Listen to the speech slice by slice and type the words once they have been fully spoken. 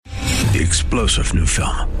The explosive new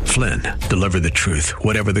film, Flynn, deliver the truth,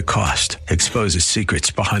 whatever the cost, exposes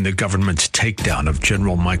secrets behind the government's takedown of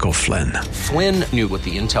General Michael Flynn. Flynn knew what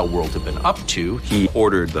the intel world had been up to. He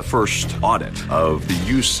ordered the first audit of the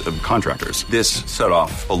use of contractors. This set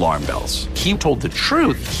off alarm bells. He told the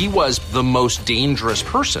truth. He was the most dangerous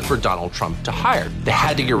person for Donald Trump to hire. They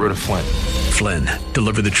had to get rid of Flynn. Flynn,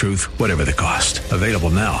 deliver the truth, whatever the cost. Available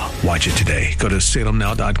now. Watch it today. Go to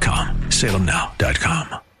salemnow.com.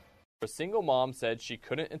 salemnow.com. A single mom said she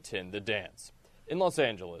couldn't attend the dance. In Los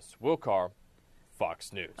Angeles, Will Carr,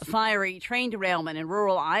 Fox News. A fiery train derailment in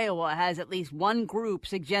rural Iowa has at least one group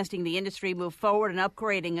suggesting the industry move forward in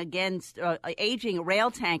upgrading against aging rail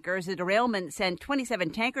tankers. The derailment sent 27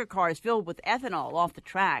 tanker cars filled with ethanol off the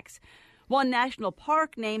tracks. One national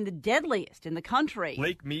park named the deadliest in the country.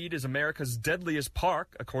 Lake Mead is America's deadliest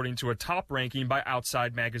park, according to a top ranking by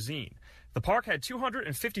Outside Magazine. The park had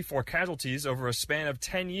 254 casualties over a span of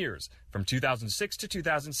 10 years, from 2006 to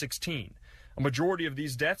 2016. A majority of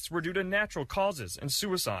these deaths were due to natural causes and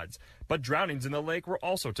suicides, but drownings in the lake were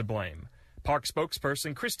also to blame. Park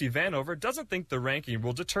spokesperson Christy Vanover doesn't think the ranking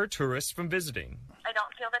will deter tourists from visiting. I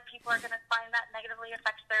don't feel that people are going to find that negatively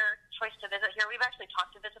affects their choice to visit here. We've actually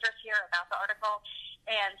talked to visitors here about the article,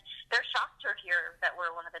 and they're shocked to hear that we're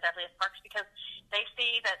one of the deadliest parks because they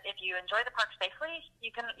see that if you enjoy the park safely, you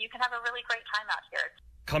can have a really great time out here.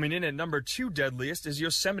 Coming in at number 2 deadliest is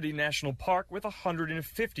Yosemite National Park with 150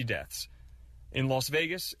 deaths. In Las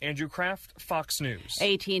Vegas, Andrew Kraft, Fox News.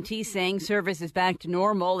 AT&T saying service is back to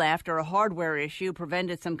normal after a hardware issue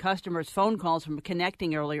prevented some customers' phone calls from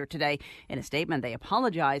connecting earlier today. In a statement, they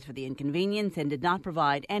apologized for the inconvenience and did not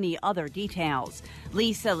provide any other details.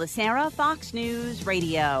 Lisa Lacera, Fox News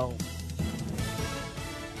Radio.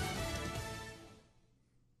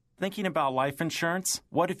 Thinking about life insurance?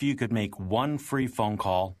 What if you could make one free phone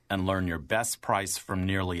call and learn your best price from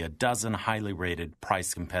nearly a dozen highly rated,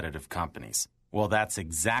 price-competitive companies? Well, that's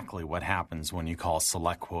exactly what happens when you call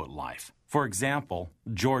SelectQuote Life. For example,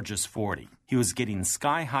 George is 40. He was getting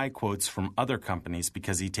sky-high quotes from other companies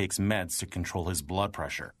because he takes meds to control his blood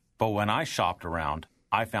pressure. But when I shopped around,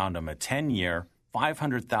 I found him a 10-year,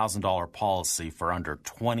 $500,000 policy for under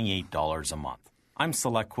 $28 a month. I'm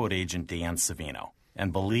SelectQuote agent Dan Savino.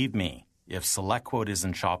 And believe me, if SelectQuote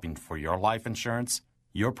isn't shopping for your life insurance,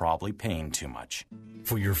 you're probably paying too much.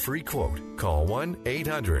 For your free quote, call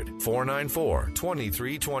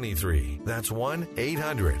 1-800-494-2323. That's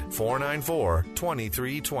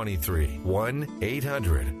 1-800-494-2323.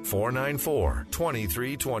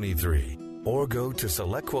 1-800-494-2323. Or go to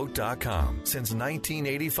SelectQuote.com. Since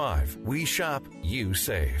 1985, we shop, you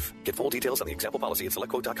save. Get full details on the example policy at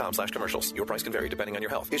SelectQuote.com/commercials. Your price can vary depending on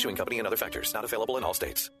your health, issuing company, and other factors. Not available in all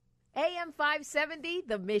states. AM 570,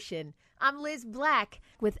 The Mission. I'm Liz Black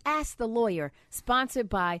with Ask the Lawyer, sponsored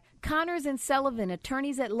by Connors & Sullivan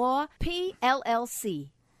Attorneys at Law,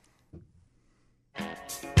 PLLC.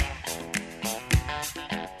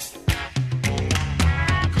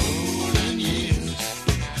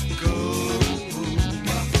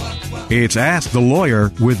 It's Ask the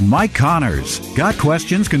Lawyer with Mike Connors. Got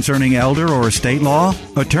questions concerning elder or estate law?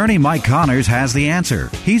 Attorney Mike Connors has the answer.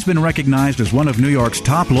 He's been recognized as one of New York's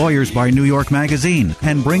top lawyers by New York Magazine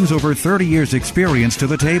and brings over 30 years' experience to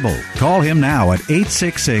the table. Call him now at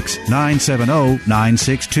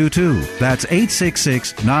 866-970-9622. That's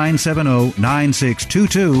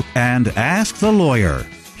 866-970-9622 and ask the lawyer.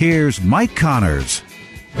 Here's Mike Connors.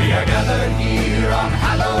 We are gathered here on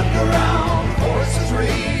hallowed ground, horses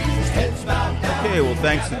raised. Okay, well,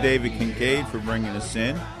 thanks to David Kincaid for bringing us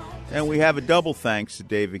in. And we have a double thanks to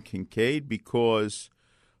David Kincaid because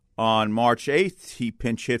on March 8th, he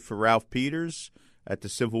pinch hit for Ralph Peters at the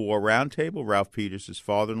Civil War Roundtable. Ralph Peters'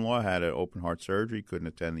 father-in-law had an open-heart surgery, couldn't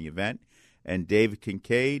attend the event. And David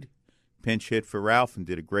Kincaid pinch hit for Ralph and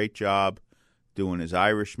did a great job doing his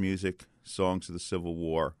Irish music, Songs of the Civil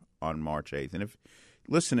War, on March 8th. And if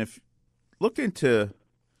look into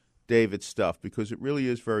David's stuff because it really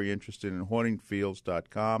is very interesting in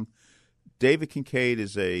HorningFields.com. David Kincaid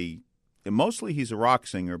is mostly he's a rock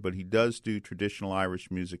singer, but he does do traditional Irish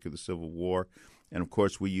music of the Civil War. And, of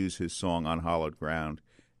course, we use his song On Hallowed Ground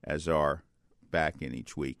as our back-in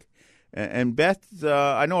each week. And Beth,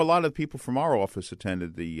 I know a lot of people from our office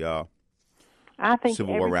attended the I think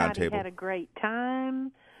Civil War Roundtable. Everybody had a great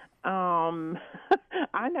time.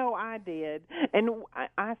 I know I did. And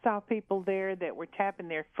I saw people there that were tapping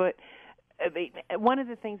their foot. One of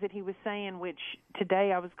the things that he was saying, which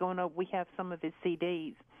today I was going over, we have some of his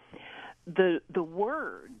CDs. The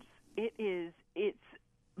words, it's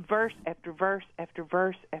verse after verse after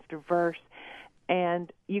verse after verse,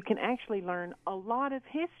 and you can actually learn a lot of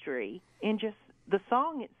history in just the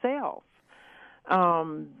song itself.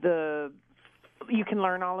 You can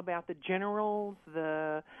learn all about the generals,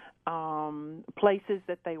 the places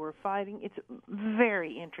that they were fighting. It's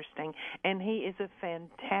very interesting, and he is a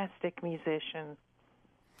fantastic musician.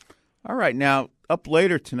 All right, now, up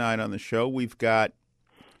later tonight on the show, we've got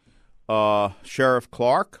Sheriff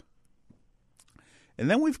Clark, and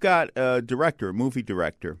then we've got a movie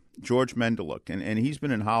director, George Mendeluk, and he's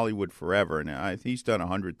been in Hollywood forever, and he's done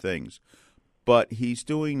 100 things, but he's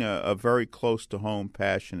doing a very close-to-home,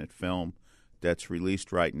 passionate film that's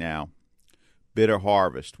released right now, Bitter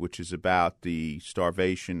Harvest, which is about the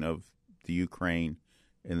starvation of the Ukraine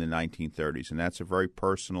in the 1930s, and that's a very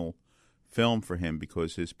personal film for him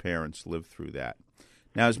because his parents lived through that.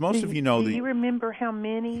 Now, as most of you know... Do you remember how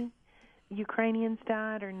many Ukrainians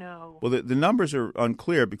died or no? Well, the numbers are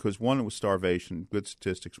unclear because, one, it was starvation. Good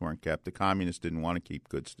statistics weren't kept. The communists didn't want to keep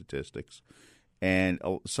good statistics. And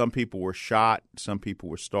some people were shot. Some people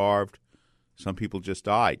were starved. Some people just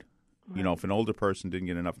died. Right. You know, if an older person didn't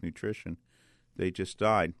get enough nutrition, they just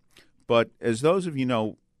died. But as those of you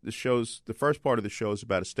know, the first part of the show is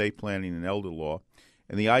about estate planning and elder law.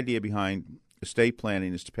 And the idea behind estate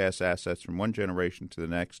planning is to pass assets from one generation to the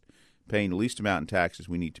next, paying the least amount in taxes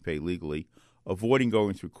we need to pay legally, avoiding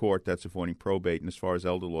going through court, that's avoiding probate, and as far as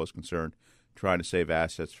elder law is concerned, trying to save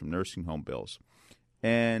assets from nursing home bills.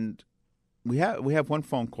 And we have one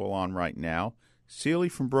phone call on right now. Celie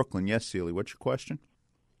from Brooklyn. Yes, Celie, what's your question?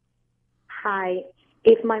 Hi.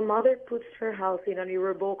 If my mother puts her house in an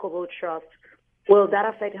irrevocable trust, will that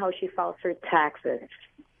affect how she files her taxes?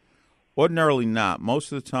 Ordinarily not.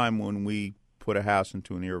 Most of the time when we put a house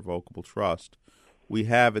into an irrevocable trust, we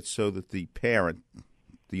have it so that the parent,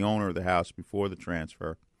 the owner of the house before the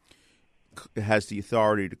transfer, has the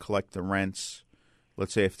authority to collect the rents.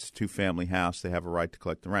 Let's say if it's a two-family house, they have a right to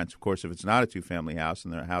collect the rents. Of course, if it's not a two-family house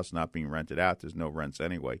and the house is not being rented out, there's no rents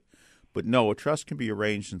anyway. But no, a trust can be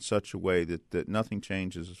arranged in such a way that nothing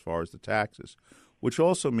changes as far as the taxes, which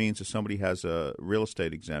also means if somebody has a real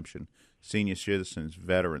estate exemption, senior citizens,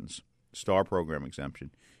 veterans, STAR program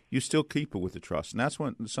exemption, you still keep it with the trust. And that's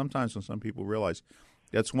sometimes when some people realize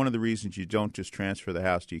that's one of the reasons you don't just transfer the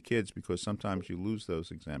house to your kids, because sometimes you lose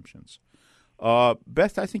those exemptions.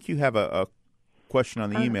 Beth, I think you have a question on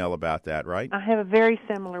the email about that, right? I have a very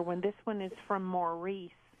similar one. This one is from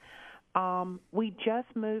Maurice. We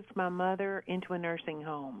just moved my mother into a nursing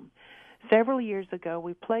home. Several years ago,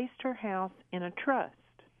 we placed her house in a trust.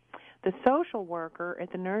 The social worker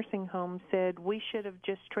at the nursing home said we should have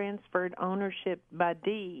just transferred ownership by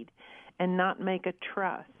deed and not make a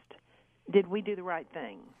trust. Did we do the right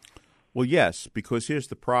thing? Well, yes, because here's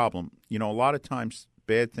the problem. You know, a lot of times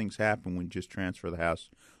bad things happen when you just transfer the house,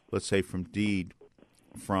 let's say from deed,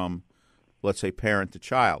 from, let's say, parent to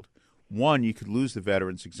child. One, you could lose the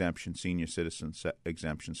veterans exemption, senior citizen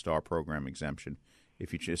exemption, STAR program exemption,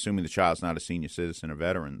 if you're assuming the child's not a senior citizen or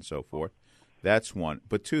veteran and so forth. That's one.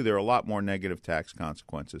 But two, there are a lot more negative tax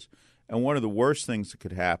consequences. And one of the worst things that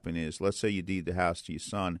could happen is, let's say you deed the house to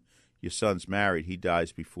your son's married, he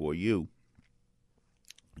dies before you.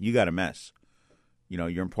 You got a mess. You know,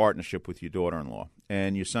 you're in partnership with your daughter-in-law.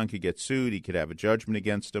 And your son could get sued, he could have a judgment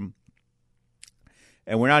against him.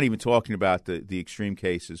 And we're not even talking about the extreme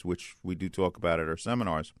cases, which we do talk about at our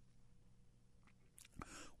seminars,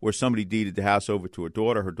 where somebody deeded the house over to her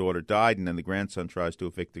daughter died, and then the grandson tries to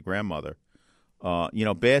evict the grandmother. You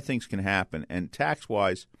know, bad things can happen. And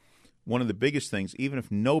tax-wise, one of the biggest things, even if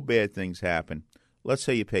no bad things happen, let's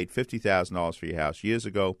say you paid $50,000 for your house. Years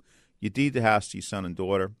ago, you deed the house to your son and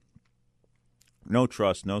daughter, no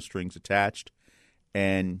trust, no strings attached,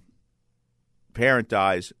 and parent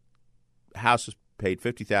dies, house is paid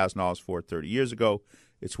 $50,000 for it 30 years ago.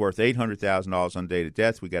 It's worth $800,000 on date of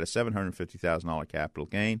death. We got a $750,000 capital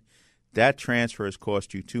gain. That transfer has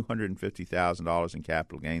cost you $250,000 in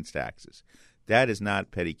capital gains taxes. That is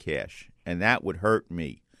not petty cash, and that would hurt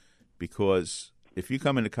me, because if you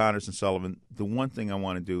come into Connors and Sullivan, the one thing I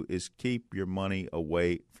want to do is keep your money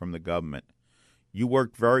away from the government. You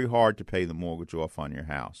worked very hard to pay the mortgage off on your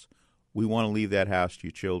house. We want to leave that house to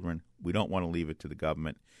your children. We don't want to leave it to the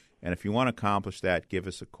government. And if you want to accomplish that, give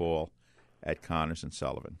us a call at Connors and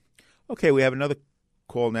Sullivan. Okay, we have another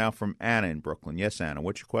call now from Anna in Brooklyn. Yes, Anna,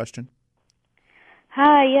 what's your question?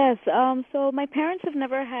 Hi, yes. So my parents have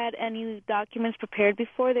never had any documents prepared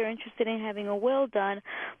before. They're interested in having a will done,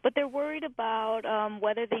 but they're worried about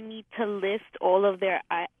whether they need to list all of their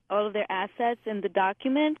assets in the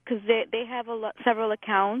document, because they have several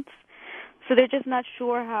accounts. So they're just not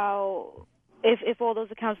sure how if all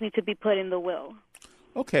those accounts need to be put in the will.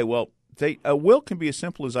 Okay, well, a will can be as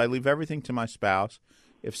simple as I leave everything to my spouse,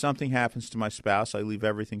 If something happens to my spouse, I leave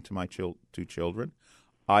everything to my two children.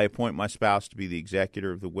 I appoint my spouse to be the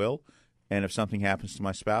executor of the will. And if something happens to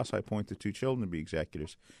my spouse, I appoint the two children to be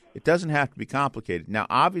executors. It doesn't have to be complicated. Now,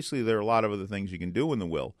 obviously, there are a lot of other things you can do in the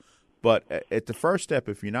will. But at the first step,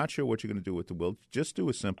 if you're not sure what you're going to do with the will, just do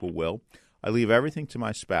a simple will. I leave everything to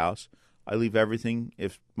my spouse. I leave everything,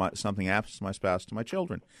 if something happens to my spouse, to my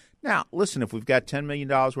children. Now, listen, if we've got $10 million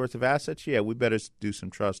worth of assets, yeah, we better do some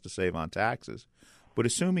trust to save on taxes. But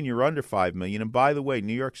assuming you're under $5 million, and by the way,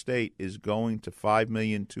 New York State is going to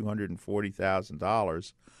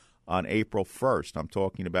 $5,240,000 on April 1st. I'm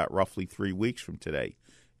talking about roughly 3 weeks from today.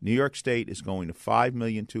 New York State is going to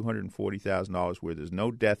 $5,240,000 where there's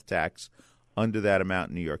no death tax under that amount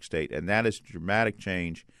in New York State, and that is a dramatic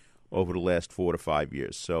change over the last 4 to 5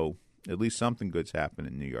 years. So at least something good's happened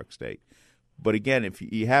in New York State. But again, if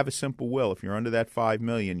you have a simple will, if you're under that $5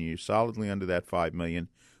 million, you're solidly under that $5 million,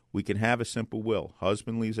 we can have a simple will.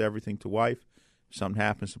 Husband leaves everything to wife. If something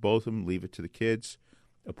happens to both of them, leave it to the kids.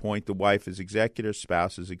 Appoint the wife as executor,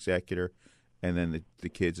 spouse as executor, and then the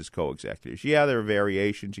kids as co-executors. Yeah, there are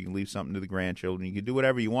variations. You can leave something to the grandchildren. You can do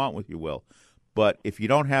whatever you want with your will. But if you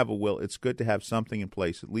don't have a will, it's good to have something in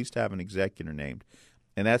place, at least have an executor named.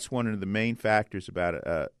 And that's one of the main factors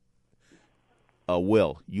about a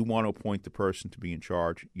will. You want to appoint the person to be in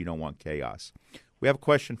charge. You don't want chaos. We have a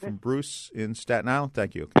question from Bruce in Staten Island.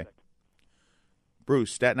 Thank you. Okay.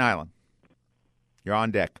 Bruce, Staten Island. You're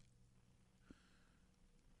on deck.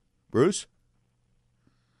 Bruce?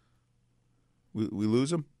 We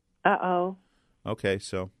lose him? Uh-oh. Okay,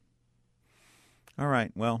 so. All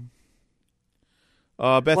right, well.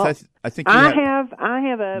 Beth, well, I think I have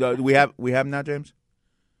a. No, we have now, James?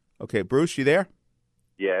 Okay, Bruce, you there?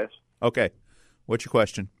 Yes. Okay. What's your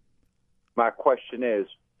question? My question is,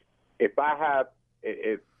 if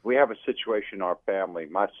we have a situation in our family,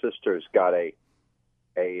 my sister's got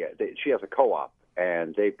she has a co-op,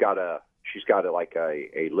 and she's got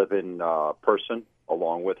a live-in person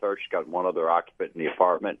along with her. She's got one other occupant in the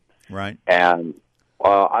apartment. Right. And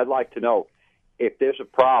I'd like to know if there's a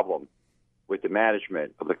problem with the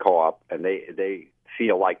management of the co-op and they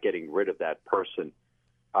feel like getting rid of that person,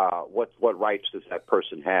 what rights does that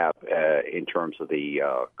person have in terms of the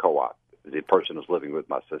co-op? The person who's living with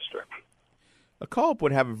my sister. A co-op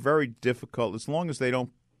would have a very difficult, as long as they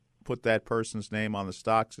don't put that person's name on the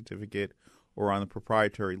stock certificate or on the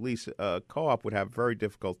proprietary lease, a co-op would have a very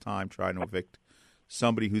difficult time trying to evict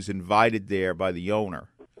somebody who's invited there by the owner.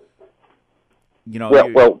 You know,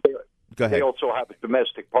 go ahead. They also have a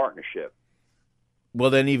domestic partnership. Well,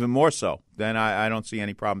 then even more so. Then I don't see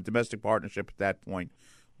any problem. Domestic partnership at that point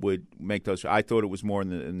would make those. I thought it was more in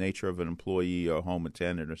the nature of an employee or home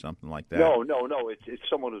attendant or something like that. No. It's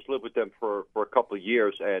someone who's lived with them for a couple of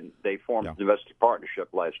years, and they formed a domestic partnership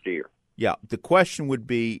last year. Yeah. The question would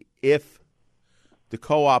be if the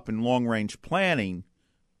co-op in long-range planning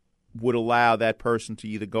would allow that person to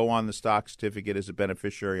either go on the stock certificate as a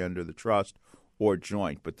beneficiary under the trust or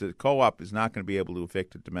joint. But the co-op is not going to be able to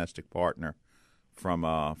evict a domestic partner from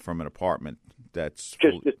an apartment that's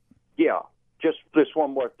Just this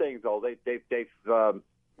one more thing, though. They've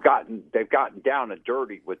gotten down and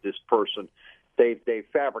dirty with this person. They've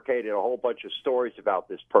fabricated a whole bunch of stories about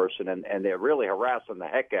this person, and they're really harassing the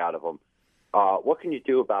heck out of them. What can you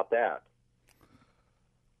do about that?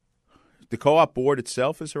 The co-op board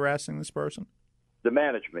itself is harassing this person? The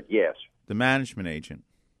management, yes. The management agent.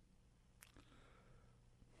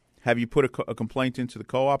 Have you put a complaint into the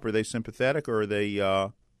co-op? Are they sympathetic, or are they,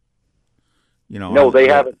 No, they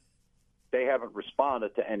haven't. They haven't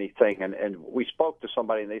responded to anything, and we spoke to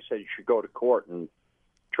somebody, and they said you should go to court and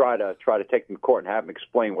try to take them to court and have them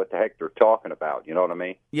explain what the heck they're talking about. You know what I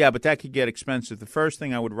mean? Yeah, but that could get expensive. The first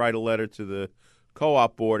thing, I would write a letter to the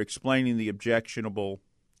co-op board explaining the objectionable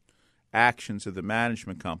actions of the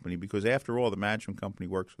management company, because after all, the management company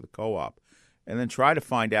works for the co-op, and then try to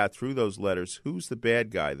find out through those letters who's the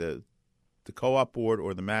bad guy, the co-op board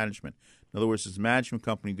or the management. In other words, is the management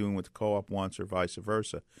company doing what the co-op wants or vice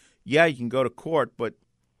versa? Yeah, you can go to court, but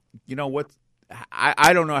you know what?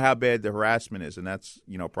 I don't know how bad the harassment is, and that's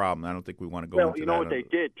a problem. I don't think we want to go into that. Well, you know what they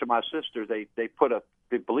did to my sister? They put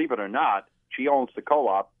believe it or not, she owns the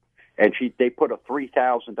co-op, and they put a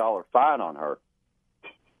 $3,000 fine on her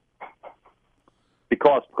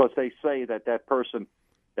because they say that person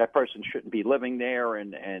shouldn't be living there,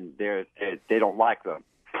 and they don't like them.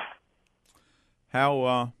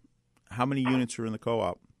 How many units are in the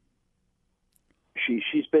co-op?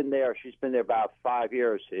 She's been there. She's been there about 5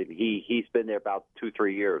 years. He's been there about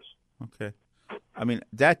 2-3 years. Okay, I mean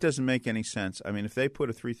that doesn't make any sense. I mean, if they put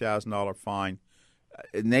a $3,000 fine,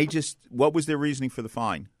 and what was their reasoning for the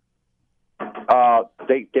fine?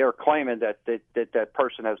 they're claiming that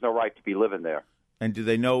person has no right to be living there. And do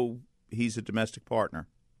they know he's a domestic partner?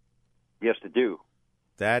 Yes, they do.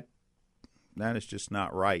 That is just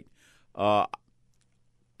not right.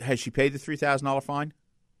 Has she paid the $3,000 fine?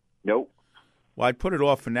 Nope. Well, I'd put it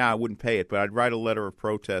off for now. I wouldn't pay it, but I'd write a letter of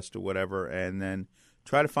protest or whatever, and then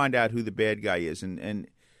try to find out who the bad guy is. And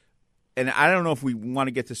I don't know if we want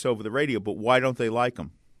to get this over the radio, but why don't they like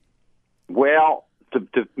him? Well,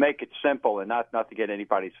 to make it simple and not to get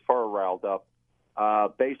anybody's fur riled up,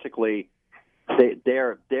 basically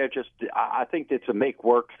they're just. I think it's a make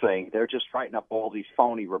work thing. They're just writing up all these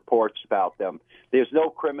phony reports about them. There's no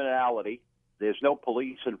criminality. There's no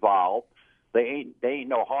police involved. They ain't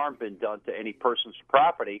no harm been done to any person's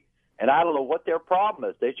property, and I don't know what their problem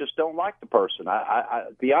is. They just don't like the person. I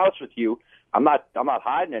be honest with you, I'm not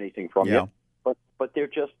hiding anything from you, but they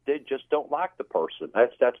just don't like the person.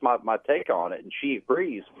 That's my take on it, and she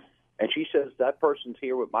agrees, and she says that person's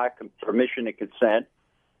here with my permission and consent,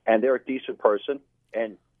 and they're a decent person,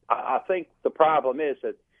 and I think the problem is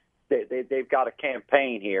that they've got a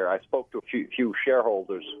campaign here. I spoke to a few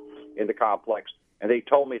shareholders in the complex. And they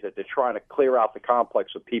told me that they're trying to clear out the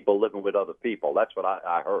complex of people living with other people. That's what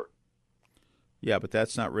I heard. Yeah, but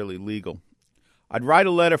that's not really legal. I'd write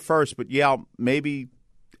a letter first, but yeah, maybe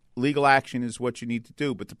legal action is what you need to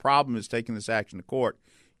do. But the problem is taking this action to court.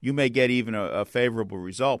 You may get even a favorable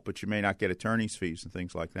result, but you may not get attorney's fees and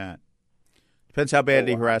things like that. Depends how bad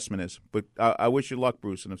the harassment is. But I wish you luck,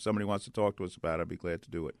 Bruce, and if somebody wants to talk to us about it, I'd be glad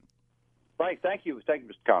to do it. Right, thank you,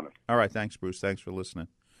 Mr. Connor. All right, thanks, Bruce. Thanks for listening.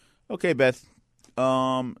 Okay, Beth.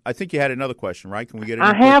 I think you had another question, right? Can we get it in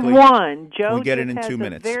quickly? I have one. Joe Can we get it in has 2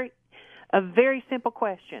 minutes? A very simple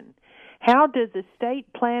question. How does estate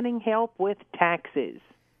planning help with taxes?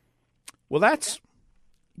 Well,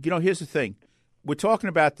 here's the thing. We're talking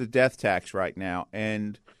about the death tax right now,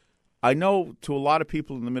 and I know to a lot of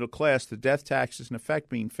people in the middle class, the death tax is in effect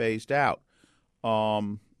being phased out. We're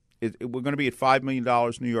going to be at $5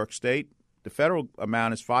 million New York State. The federal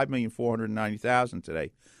amount is $5,490,000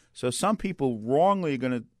 today. So some people wrongly are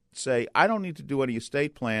going to say, I don't need to do any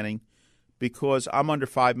estate planning because I'm under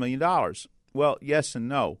 $5 million. Well, yes and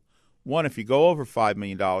no. One, if you go over $5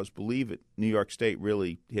 million, believe it, New York State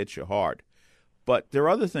really hits you hard. But there are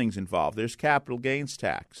other things involved. There's capital gains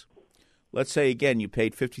tax. Let's say, again, you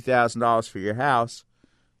paid $50,000 for your house.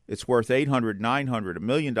 It's worth $800,000, $900,000, $1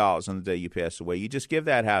 million on the day you pass away. You just give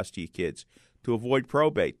that house to your kids to avoid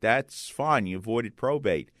probate. That's fine. You avoided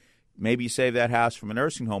probate. Maybe you save that house from a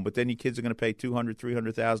nursing home, but then your kids are going to pay $200,000,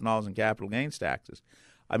 $300,000 in capital gains taxes.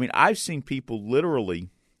 I mean, I've seen people literally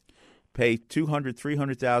pay $200,000,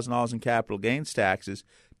 $300,000 in capital gains taxes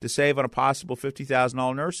to save on a possible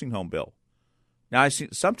 $50,000 nursing home bill. Now,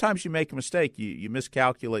 sometimes you make a mistake. You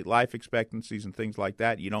miscalculate life expectancies and things like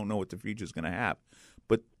that. You don't know what the future is going to have.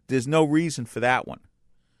 But there's no reason for that one.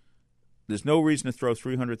 There's no reason to throw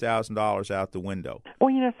 $300,000 out the window.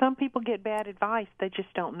 Well, some people get bad advice. They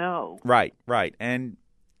just don't know. Right. And,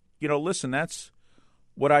 listen, that's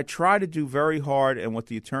what I try to do very hard, and what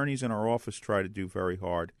the attorneys in our office try to do very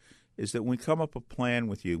hard, is that when we come up with a plan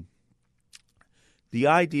with you, the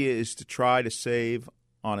idea is to try to save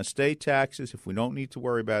on estate taxes. If we don't need to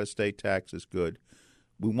worry about estate taxes, good.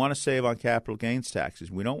 We want to save on capital gains taxes.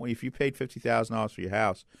 If you paid $50,000 for your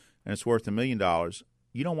house and it's worth $1 million,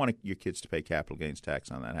 you don't want your kids to pay capital gains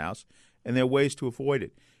tax on that house, and there are ways to avoid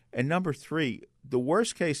it. And number three, the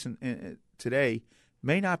worst case today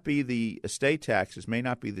may not be the estate taxes, may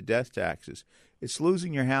not be the death taxes. It's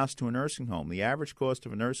losing your house to a nursing home. The average cost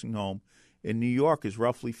of a nursing home in New York is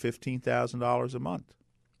roughly $15,000 a month.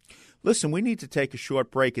 Listen, we need to take a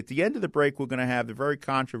short break. At the end of the break, we're going to have the very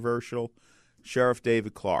controversial Sheriff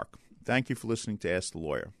David Clarke. Thank you for listening to Ask the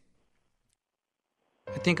Lawyer.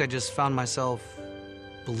 I think I just found myself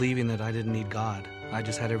believing that I didn't need God. I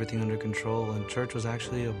just had everything under control, and church was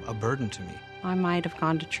actually a burden to me. I might have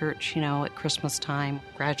gone to church, at Christmas time,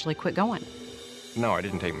 gradually quit going. No, I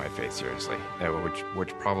didn't take my faith seriously,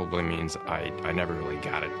 which probably means I never really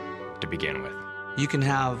got it to begin with. You can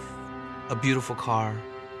have a beautiful car,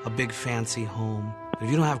 a big fancy home, but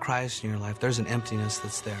if you don't have Christ in your life, there's an emptiness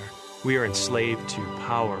that's there. We are enslaved to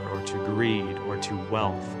power or to greed or to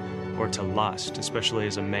wealth or to lust, especially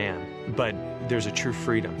as a man. But there's a true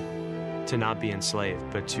freedom to not be enslaved,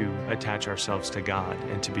 but to attach ourselves to God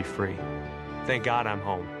and to be free. Thank God I'm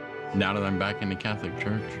home. Now that I'm back in the Catholic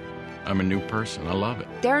Church, I'm a new person. I love it.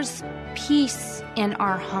 There's peace in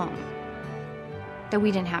our home that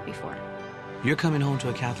we didn't have before. You're coming home to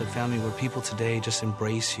a Catholic family where people today just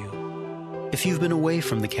embrace you. If you've been away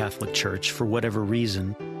from the Catholic Church for whatever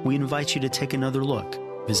reason, we invite you to take another look.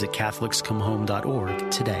 Visit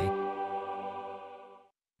CatholicsComeHome.org today.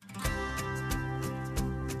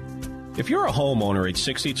 If you're a homeowner age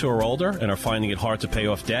 62 or older and are finding it hard to pay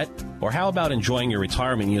off debt, or how about enjoying your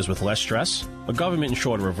retirement years with less stress? A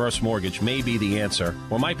government-insured reverse mortgage may be the answer,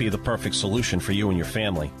 or might be the perfect solution for you and your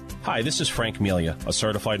family. Hi, this is Frank Melia, a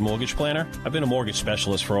certified mortgage planner. I've been a mortgage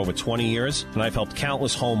specialist for over 20 years, and I've helped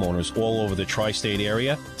countless homeowners all over the tri-state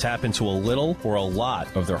area tap into a little or a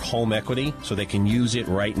lot of their home equity so they can use it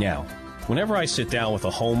right now. Whenever I sit down with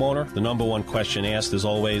a homeowner, the number one question asked is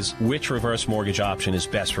always, which reverse mortgage option is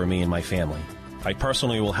best for me and my family? I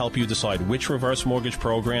personally will help you decide which reverse mortgage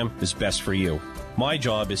program is best for you. My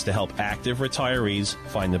job is to help active retirees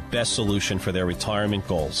find the best solution for their retirement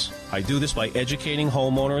goals. I do this by educating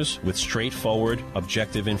homeowners with straightforward,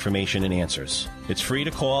 objective information and answers. It's free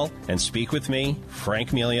to call and speak with me,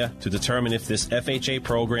 Frank Melia, to determine if this FHA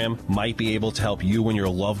program might be able to help you and your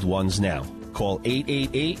loved ones now. Call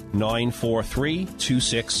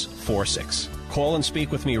 888-943-2646. Call and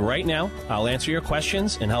speak with me right now. I'll answer your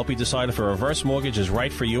questions and help you decide if a reverse mortgage is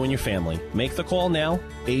right for you and your family. Make the call now,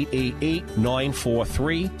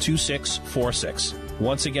 888-943-2646.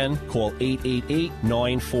 Once again, call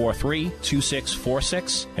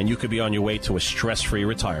 888-943-2646, and you could be on your way to a stress-free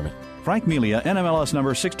retirement. Frank Melia, NMLS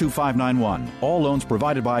number 62591. All loans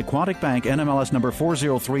provided by Quantic Bank, NMLS number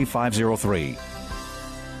 403503.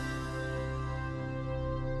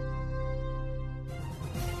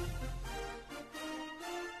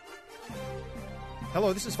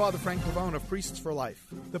 Hello, this is Father Frank Pavone of Priests for Life.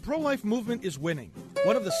 The pro-life movement is winning.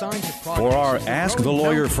 One of the signs of progress. For our Ask the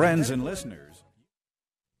Lawyer friends and listeners.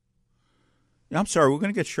 I'm sorry, we're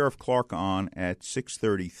going to get Sheriff Clark on at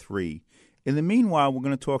 6:33. In the meanwhile, we're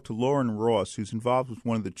going to talk to Lauren Ross, who's involved with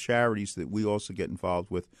one of the charities that we also get involved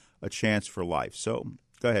with, A Chance for Life. So,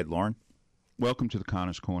 go ahead, Lauren. Welcome to the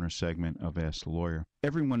Connor's Corner segment of Ask the Lawyer.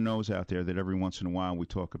 Everyone knows out there that every once in a while we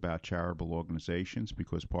talk about charitable organizations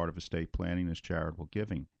because part of estate planning is charitable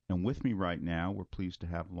giving. And with me right now, we're pleased to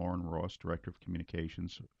have Lauren Ross, Director of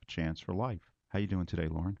Communications of A Chance for Life. How are you doing today,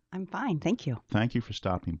 Lauren? I'm fine, thank you. Thank you for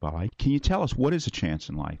stopping by. Can you tell us, what is A Chance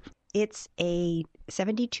in Life? It's a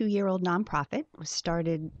 72-year-old nonprofit. It was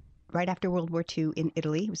started right after World War II in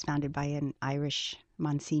Italy. It was founded by an Irish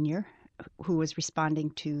Monsignor who was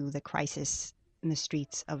responding to the crisis in the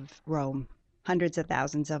streets of Rome. Hundreds of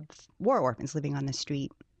thousands of war orphans living on the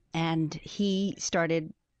street. And he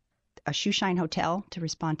started a shoeshine hotel to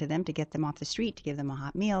respond to them, to get them off the street, to give them a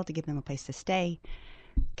hot meal, to give them a place to stay.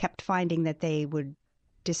 Kept finding that they would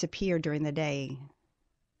disappear during the day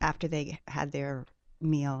after they had their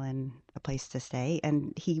meal and a place to stay.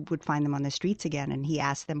 And he would find them on the streets again. And he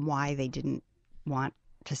asked them why they didn't want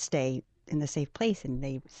to stay in the safe place, and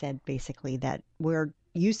they said basically that we're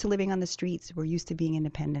used to living on the streets, we're used to being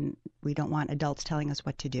independent, we don't want adults telling us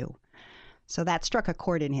what to do. So that struck a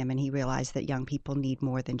chord in him, and he realized that young people need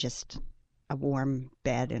more than just a warm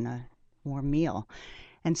bed and a warm meal.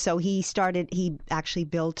 And so he actually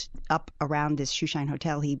built up around this shoeshine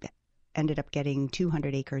hotel. He ended up getting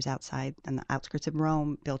 200 acres outside on the outskirts of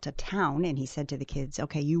Rome, built a town, and he said to the kids,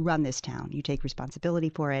 okay, you run this town. You take responsibility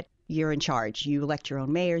for it. You're in charge. You elect your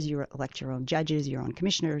own mayors, you elect your own judges, your own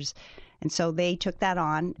commissioners. And so they took that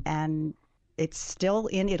on, and it's still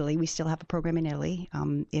in Italy. We still have a program in Italy,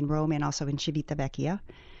 in Rome and also in Civitavecchia.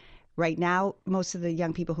 Right now, most of the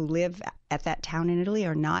young people who live at that town in Italy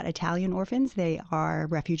are not Italian orphans. They are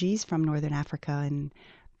refugees from Northern Africa and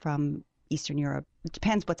from Eastern Europe. It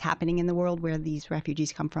depends what's happening in the world where these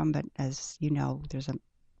refugees come from, but as you know, there's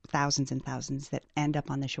thousands and thousands that end up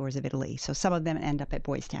on the shores of Italy. So some of them end up at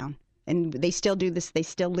Boys Town. And they still do this. They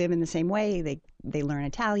still live in the same way. They learn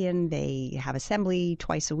Italian. They have assembly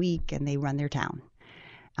twice a week, and they run their town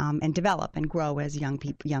and develop and grow as young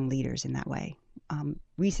leaders in that way.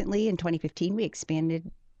 Recently, in 2015, we expanded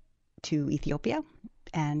to Ethiopia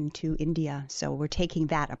and to India. So we're taking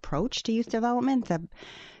that approach to youth development, the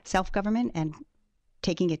self-government, and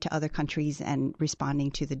taking it to other countries and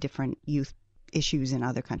responding to the different youth issues in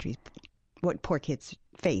other countries, what poor kids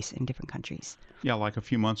face in different countries. Yeah, like a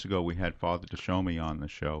few months ago, we had Father Deshomi on the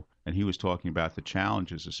show, and he was talking about the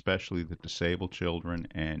challenges, especially that disabled children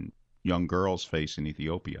and young girls face in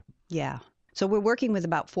Ethiopia. Yeah. So we're working with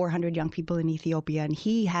about 400 young people in Ethiopia, and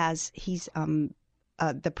he's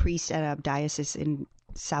the priest at a diocese in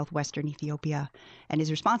southwestern Ethiopia and is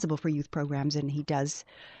responsible for youth programs, and he does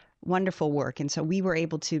wonderful work. And so we were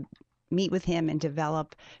able to meet with him and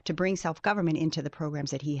develop to bring self-government into the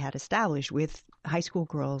programs that he had established with high school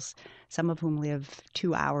girls, some of whom live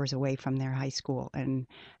 2 hours away from their high school and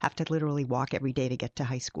have to literally walk every day to get to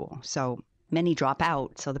high school. So many drop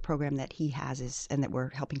out. So the program that he has and that we're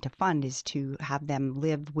helping to fund is to have them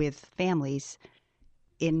live with families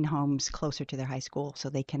in homes closer to their high school so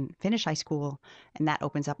they can finish high school, and that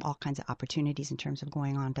opens up all kinds of opportunities in terms of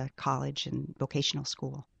going on to college and vocational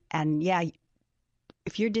school. And yeah,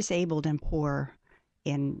 if you're disabled and poor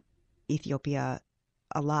in Ethiopia,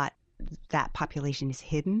 a lot, that population is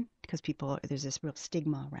hidden because there's this real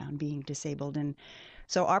stigma around being disabled. And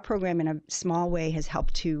so our program in a small way has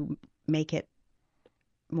helped to make it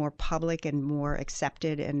more public and more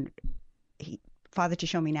accepted. And Father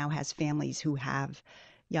Tashomi now has families who have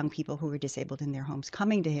young people who are disabled in their homes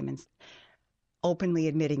coming to him and openly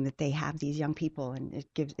admitting that they have these young people. And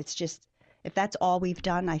if that's all we've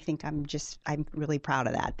done, I think I'm really proud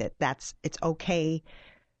of that it's okay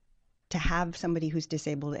to have somebody who's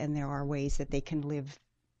disabled, and there are ways that they can live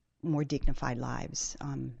more dignified lives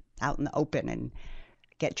out in the open and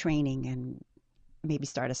get training and maybe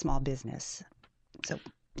start a small business. So,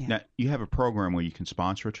 yeah. Now, you have a program where you can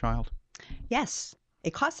sponsor a child? Yes.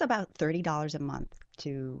 It costs about $30 a month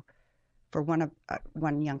for one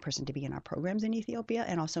young person to be in our programs in Ethiopia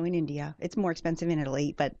and also in India. It's more expensive in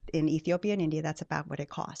Italy, but in Ethiopia and India, that's about what it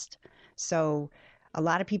costs. So a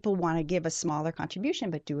lot of people want to give a smaller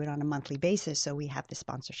contribution, but do it on a monthly basis. So we have the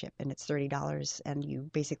sponsorship, and it's $30, and you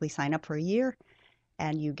basically sign up for a year,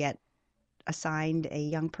 and you get assigned a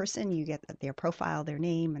young person. You get their profile, their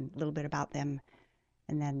name, and a little bit about them.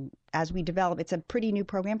 And then as we develop, it's a pretty new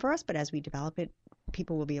program for us, but as we develop it,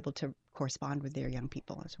 people will be able to correspond with their young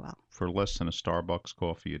people as well. For less than a Starbucks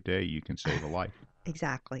coffee a day, you can save a life.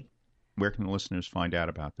 Exactly. Where can the listeners find out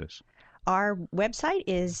about this? Our website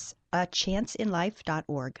is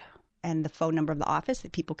achanceinlife.org, and the phone number of the office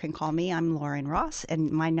that people can call me, I'm Lauren Ross,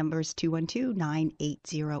 and my number is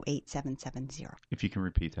 212-980-8770. If you can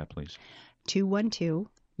repeat that, please.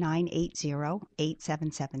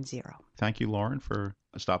 212-980-8770. Thank you, Lauren, for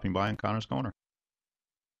stopping by on Connor's Corner.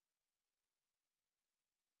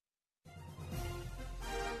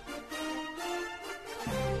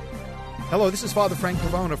 Hello, this is Father Frank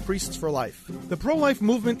Pavone of Priests for Life. The pro-life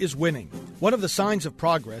movement is winning. One of the signs of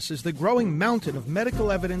progress is the growing mountain of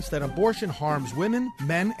medical evidence that abortion harms women,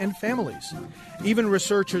 men, and families. Even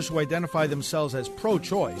researchers who identify themselves as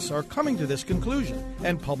pro-choice are coming to this conclusion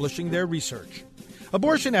and publishing their research.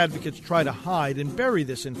 Abortion advocates try to hide and bury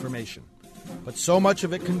this information, but so much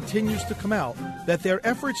of it continues to come out that their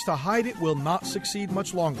efforts to hide it will not succeed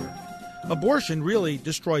much longer. Abortion really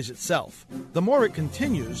destroys itself. The more it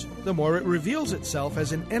continues, the more it reveals itself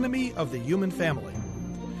as an enemy of the human family.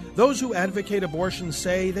 Those who advocate abortion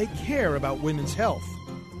say they care about women's health.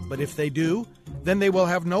 But if they do, then they will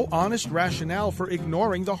have no honest rationale for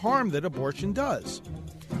ignoring the harm that abortion does.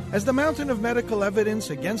 As the mountain of medical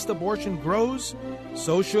evidence against abortion grows,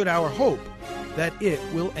 so should our hope that it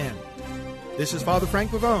will end. This is Father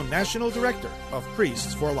Frank Pavone, National Director of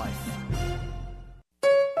Priests for Life.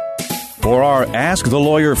 For our Ask the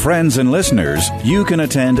Lawyer friends and listeners, you can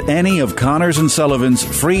attend any of Connors and Sullivan's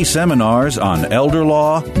free seminars on elder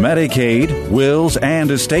law, Medicaid, wills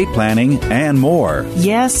and estate planning, and more.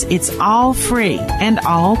 Yes, it's all free and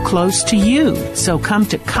all close to you. So come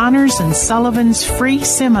to Connors and Sullivan's free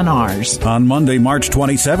seminars. On Monday, March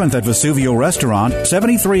 27th at Vesuvio Restaurant,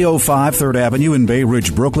 7305 3rd Avenue in Bay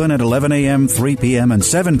Ridge, Brooklyn at 11 a.m., 3 p.m., and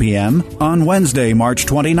 7 p.m. On Wednesday, March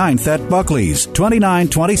 29th at Buckley's,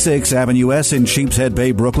 2926 Avenue U.S. in Sheepshead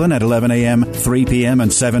Bay, Brooklyn at 11 a.m., 3 p.m.,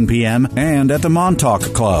 and 7 p.m. And at the Montauk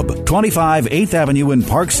Club, 25 8th Avenue in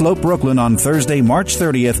Park Slope, Brooklyn on Thursday, March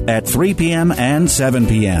 30th at 3 p.m. and 7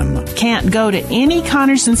 p.m. Can't go to any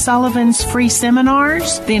Connors & Sullivan's free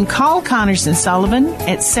seminars? Then call Connors & Sullivan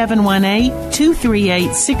at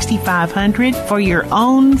 718-238-6500 for your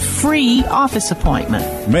own free office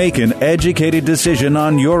appointment. Make an educated decision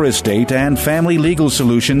on your estate and family legal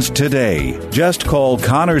solutions today. Just call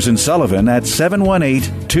Connors & Sullivan at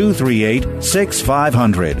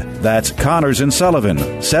 718-238-6500. That's Connors & Sullivan,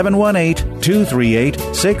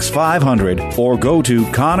 718-238-6500, or go to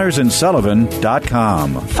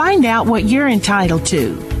ConnorsandSullivan.com. Find out what you're entitled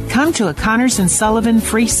to. Come to a Connors & Sullivan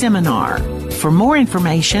free seminar. For more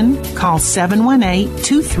information, call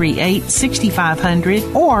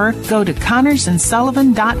 718-238-6500 or go to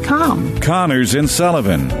ConnorsandSullivan.com. Connors &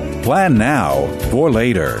 Sullivan. Plan now for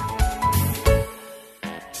later.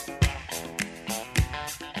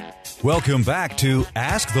 Welcome back to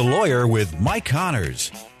Ask the Lawyer with Mike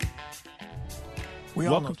Connors.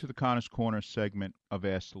 Welcome to the Connors Corner segment of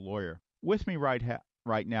Ask the Lawyer. With me right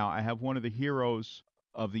now, I have one of the heroes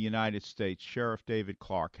of the United States, Sheriff David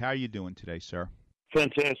Clarke. How are you doing today, sir?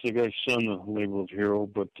 Fantastic. I shun the label of hero,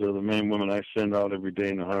 but the men and women I send out every day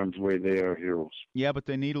in harm's way, they are heroes. Yeah, but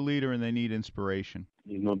they need a leader and they need inspiration.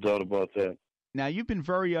 There's no doubt about that. Now, you've been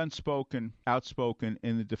very outspoken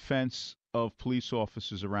in the defense of police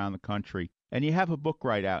officers around the country. And you have a book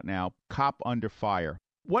right out now, Cop Under Fire.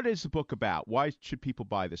 What is the book about? Why should people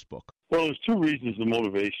buy this book? Well, there's two reasons the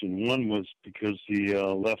motivation. One was because the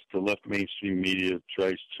left mainstream media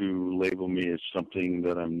tries to label me as something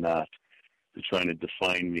that I'm not. They're trying to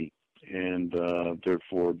define me and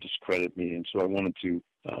therefore discredit me. And so I wanted to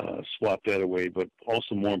swap that away. But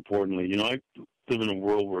also more importantly, you know, I live in a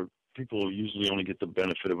world where people usually only get the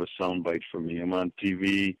benefit of a soundbite from me. I'm on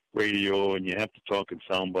TV, radio, and you have to talk in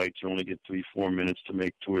sound bites. You only get 3-4 minutes to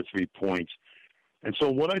make 2 or 3 points. And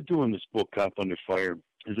so what I do in this book, Cop Under Fire,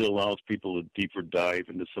 is it allows people to deeper dive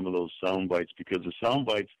into some of those sound bites, because the sound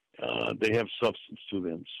bites, they have substance to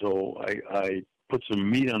them. So I put some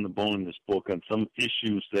meat on the bone in this book on some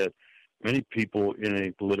issues that many people in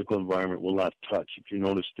a political environment will not touch. If you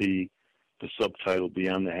notice the subtitle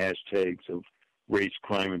beyond the hashtags of race,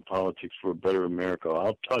 crime, and politics for a better America,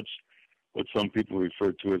 I'll touch what some people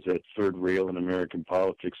refer to as that third rail in American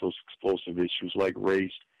politics, those explosive issues like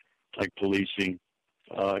race, like policing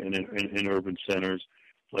in urban centers,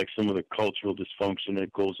 like some of the cultural dysfunction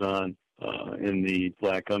that goes on in the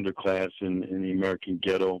black underclass in the American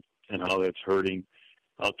ghetto and how that's hurting.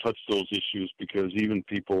 I'll touch those issues because even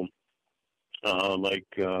people like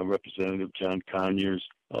Representative John Conyers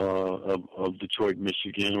of Detroit,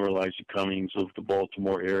 Michigan, or Elijah Cummings of the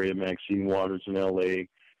Baltimore area, Maxine Waters in L.A.,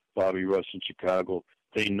 Bobby Rush in Chicago,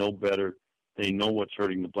 they know better. They know what's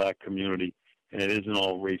hurting the black community. And it isn't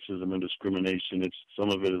all racism and discrimination. Some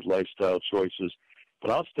of it is lifestyle choices.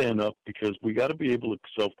 But I'll stand up because we got to be able to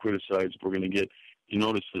self-criticize if we're going to get, you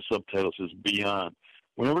notice the subtitle says beyond.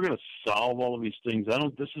 We're never going to solve all of these things.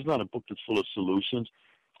 This is not a book that's full of solutions.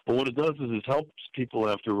 But what it does is it helps people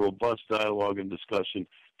after robust dialogue and discussion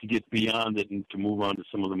to get beyond it and to move on to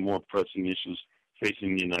some of the more pressing issues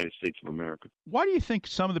facing the United States of America. Why do you think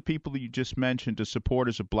some of the people that you just mentioned are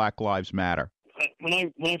supporters of Black Lives Matter? When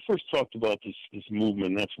I first talked about this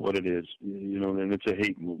movement, that's what it is, you know, and it's a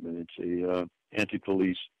hate movement. It's a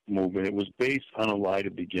anti-police movement. It was based on a lie to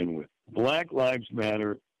begin with. Black Lives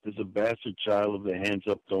Matter is a bastard child of the Hands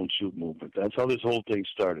Up, Don't Shoot movement. That's how this whole thing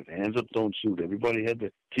started. Hands Up, Don't Shoot. Everybody had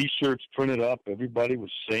the T-shirts printed up. Everybody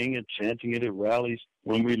was saying it, chanting it at rallies.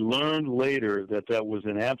 When we learned later that was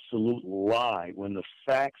an absolute lie, when the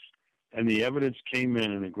facts and the evidence came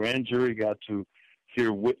in and the grand jury got to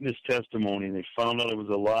hear witness testimony and they found out it was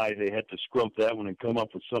a lie, they had to scrub that one and come up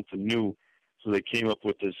with something new. So they came up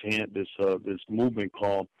with this movement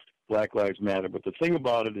called Black Lives Matter. But the thing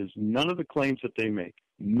about it is none of the claims that they make,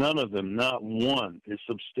 none of them, not one, is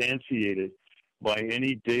substantiated by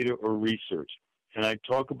any data or research. And I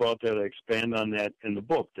talk about that, I expand on that in the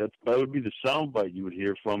book. That would be the soundbite you would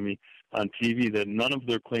hear from me on TV, that none of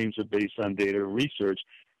their claims are based on data or research.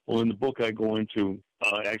 Well, in the book I go into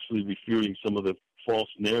actually refuting some of the false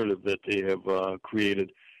narrative that they have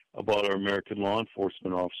created about our American law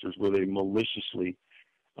enforcement officers, where they maliciously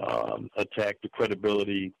attack the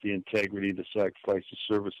credibility, the integrity, the sacrifice,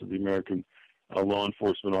 the service of the American law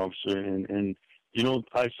enforcement officer. And, you know,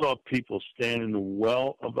 I saw people stand in the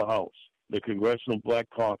well of the House, the Congressional Black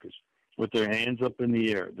Caucus, with their hands up in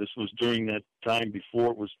the air. This was during that time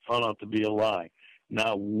before it was found out to be a lie.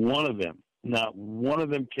 Not one of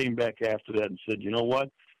them came back after that and said, you know what,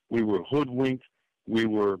 we were hoodwinked, we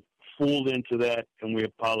were fooled into that, and we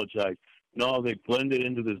apologize. No, they blended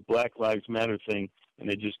into this Black Lives Matter thing, and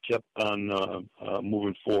they just kept on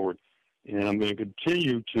moving forward. And I'm going to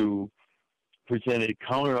continue to present a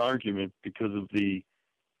counter-argument because of the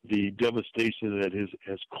devastation that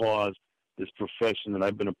has caused this profession that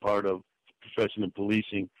I've been a part of, profession of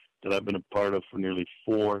policing that I've been a part of for nearly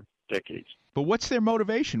 4 decades. But what's their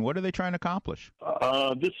motivation? What are they trying to accomplish?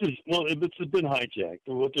 It's been hijacked.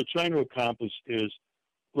 What they're trying to accomplish is,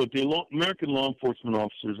 look, the American law enforcement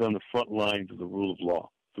officers on the front lines of the rule of law.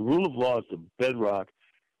 The rule of law is the bedrock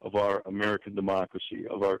of our American democracy,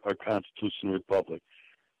 of our constitutional republic.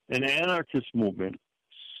 An anarchist movement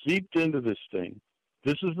seeped into this thing.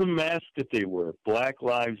 This is the mask that they wear. Black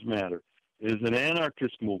Lives Matter. It is an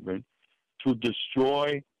anarchist movement to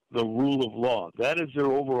destroy the rule of law. That is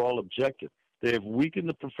their overall objective. They have weakened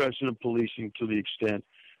the profession of policing to the extent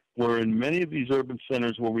where in many of these urban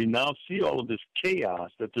centers where we now see all of this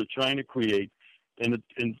chaos that they're trying to create in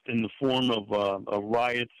the form of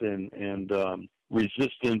riots and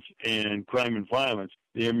resistance and crime and violence,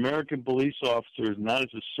 the American police officer is not as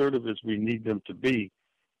assertive as we need them to be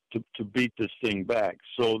to beat this thing back.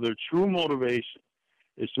 So their true motivation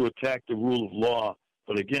is to attack the rule of law.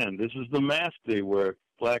 But again, this is the mask they wear.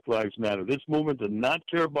 Black Lives Matter. This movement does not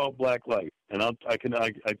care about black life, and I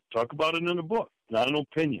talk about it in the book, not an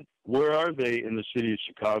opinion. Where are they in the city of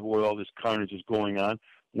Chicago where all this carnage is going on?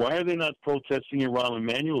 Why are they not protesting in Rahm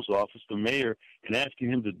Emanuel's office, the mayor, and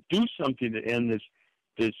asking him to do something to end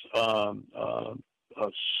this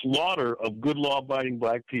slaughter of good law-abiding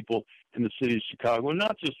black people in the city of Chicago, and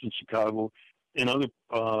not just in Chicago, in other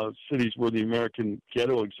cities where the American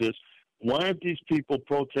ghetto exists? Why aren't these people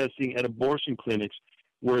protesting at abortion clinics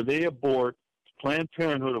where they abort, Planned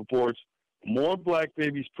Parenthood aborts more black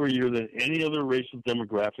babies per year than any other racial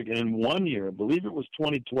demographic? And in 1 year, I believe it was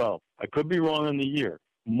 2012, I could be wrong on the year,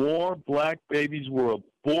 more black babies were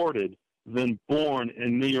aborted than born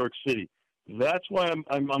in New York City. That's why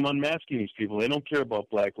I'm unmasking these people. They don't care about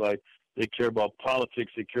black life. They care about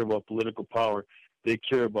politics. They care about political power. They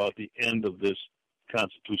care about the end of this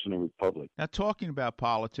constitutional republic. Now, talking about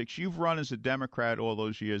politics, you've run as a Democrat all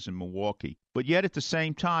those years in Milwaukee, but yet at the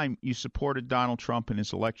same time, you supported Donald Trump in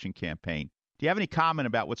his election campaign. Do you have any comment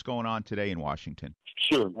about what's going on today in Washington?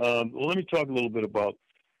 Sure. Well, let me talk a little bit about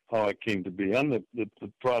how I came to be. I'm the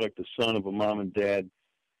product, the son of a mom and dad.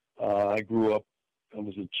 I grew up, I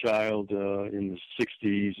was a child in the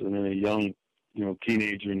 60s and then a young,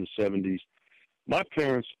 teenager in the 70s. My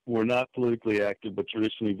parents were not politically active, but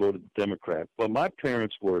traditionally voted Democrat. But my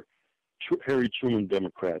parents were Harry Truman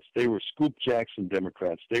Democrats. They were Scoop Jackson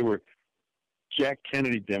Democrats. They were Jack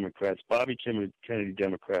Kennedy Democrats, Bobby Kennedy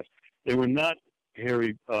Democrats. They were not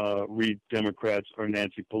Harry Reid Democrats or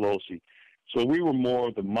Nancy Pelosi. So we were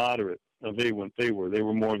more the moderate. They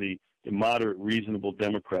were more the moderate, reasonable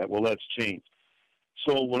Democrat. Well, that's changed.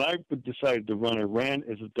 So when I decided to run, I ran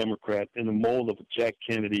as a Democrat in the mold of a Jack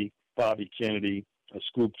Kennedy, Bobby Kennedy, a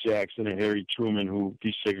Scoop Jackson, a Harry Truman, who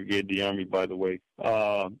desegregated the Army, by the way.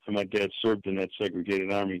 And my dad served in that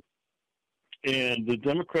segregated Army. And the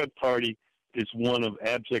Democrat Party is one of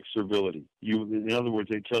abject servility. In other words,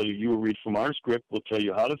 they tell you will read from our script, we'll tell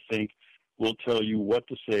you how to think, we'll tell you what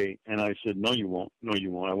to say. And I said, no, you won't. No, you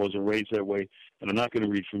won't. I wasn't raised that way, and I'm not going to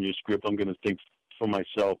read from your script. I'm going to think for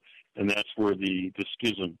myself. And that's where the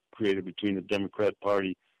schism created between the Democrat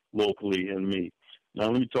Party locally and me. Now,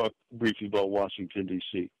 let me talk briefly about Washington,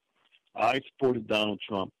 D.C. I supported Donald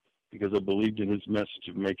Trump because I believed in his message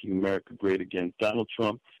of making America great again. Donald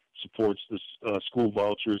Trump supports the school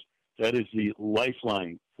vouchers. That is the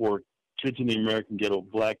lifeline for kids in the American ghetto,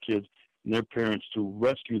 black kids and their parents, to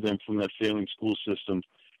rescue them from that failing school system,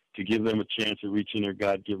 to give them a chance at reaching their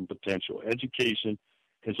God-given potential. Education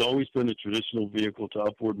has always been the traditional vehicle to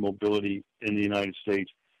upward mobility in the United States.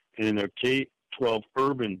 And in our K-12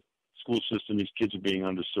 urban school system, these kids are being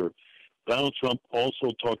underserved. Donald Trump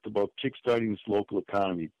also talked about kickstarting this local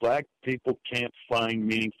economy. Black people can't find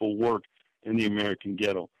meaningful work in the American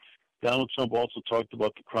ghetto. Donald Trump also talked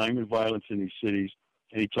about the crime and violence in these cities,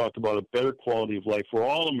 and he talked about a better quality of life for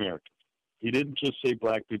all Americans. He didn't just say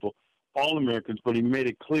black people, all Americans, but he made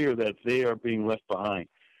it clear that they are being left behind.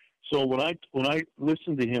 So when I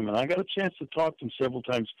listened to him, and I got a chance to talk to him several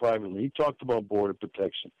times privately, he talked about border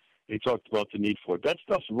protection. He talked about the need for it. That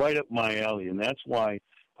stuff's right up my alley, and that's why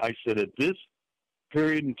I said at this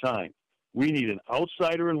period in time, we need an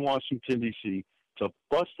outsider in Washington, D.C. to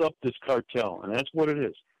bust up this cartel, and that's what it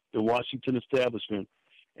is, the Washington establishment,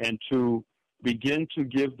 and to begin to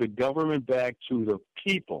give the government back to the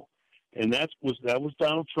people. And that was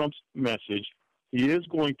Donald Trump's message. He is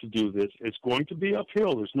going to do this. It's going to be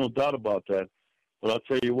uphill. There's no doubt about that. But I'll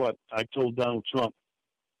tell you what, I told Donald Trump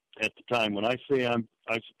at the time, when I say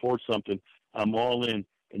I support something, I'm all in,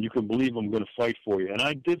 and you can believe I'm going to fight for you. And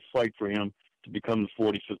I did fight for him to become the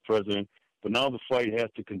 45th president, but now the fight has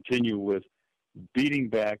to continue with beating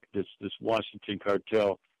back this Washington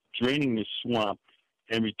cartel, draining this swamp,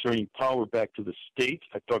 and returning power back to the states.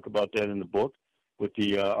 I talk about that in the book with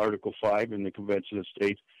the Article 5 in the Convention of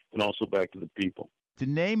States, and also back to the people. The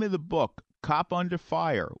name of the book, Cop Under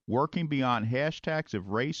Fire, Working Beyond Hashtags of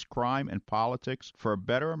Race, Crime, and Politics for a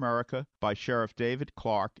Better America by Sheriff David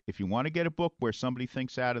Clarke. If you want to get a book where somebody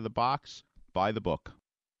thinks out of the box, buy the book.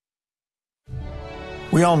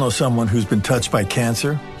 We all know someone who's been touched by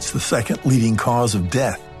cancer. It's the second leading cause of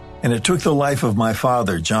death. And it took the life of my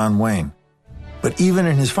father, John Wayne. But even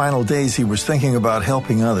in his final days, he was thinking about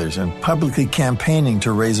helping others and publicly campaigning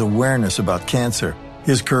to raise awareness about cancer.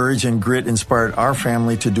 His courage and grit inspired our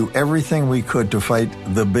family to do everything we could to fight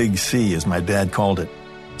the big C, as my dad called it.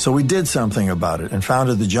 So we did something about it and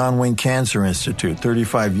founded the John Wayne Cancer Institute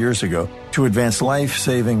 35 years ago to advance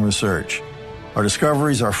life-saving research. Our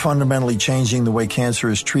discoveries are fundamentally changing the way cancer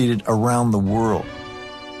is treated around the world.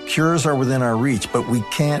 Cures are within our reach, but we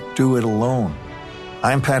can't do it alone.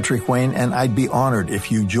 I'm Patrick Wayne, and I'd be honored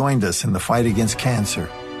if you joined us in the fight against cancer.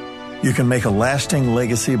 You can make a lasting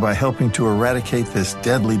legacy by helping to eradicate this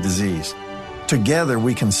deadly disease. Together,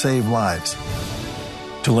 we can save lives.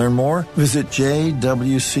 To learn more, visit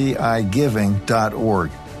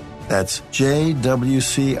jwcigiving.org. That's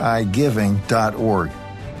jwcigiving.org.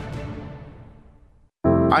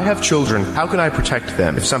 I have children. How can I protect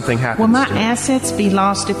them if something happens? Will my assets be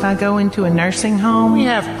lost if I go into a nursing home? We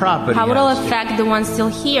have property. How will it affect the ones still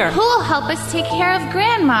here? Who will help us take care of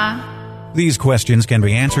Grandma? These questions can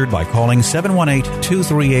be answered by calling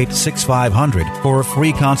 718-238-6500 for a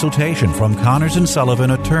free consultation from Connors &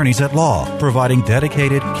 Sullivan Attorneys at Law, providing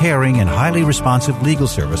dedicated, caring, and highly responsive legal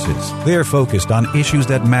services. They're focused on issues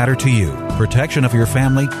that matter to you: protection of your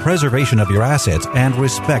family, preservation of your assets, and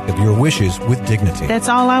respect of your wishes with dignity. That's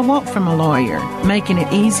all I want from a lawyer, making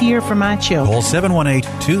it easier for my children. Call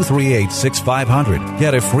 718-238-6500.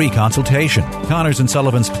 Get a free consultation. Connors &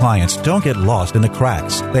 Sullivan's clients don't get lost in the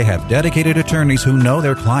cracks. They have dedicated attorneys who know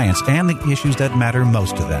their clients and the issues that matter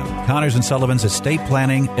most to them. Connors & Sullivan's estate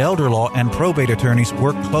planning, elder law, and probate attorneys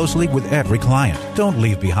work closely with every client. Don't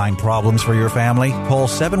leave behind problems for your family. Call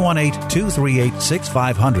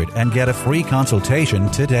 718-238-6500 and get a free consultation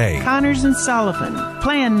today. Connors & Sullivan.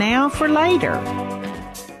 Plan now for later.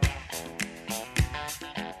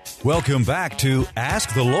 Welcome back to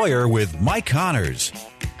Ask the Lawyer with Mike Connors.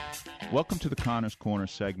 Welcome to the Connors Corner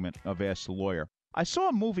segment of Ask the Lawyer. I saw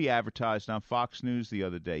a movie advertised on Fox News the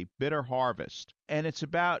other day, Bitter Harvest, and it's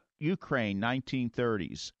about Ukraine,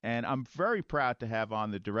 1930s. And I'm very proud to have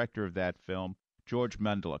on the director of that film, George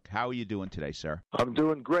Mendeluk. How are you doing today, sir? I'm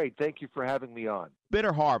doing great. Thank you for having me on.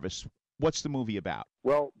 Bitter Harvest, what's the movie about?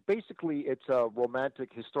 Well, basically, it's a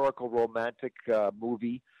historical romantic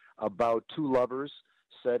movie about two lovers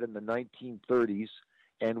set in the 1930s,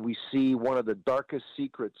 and we see one of the darkest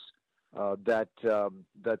secrets that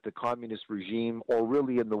the communist regime, or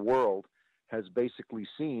really in the world, has basically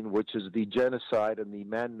seen, which is the genocide and the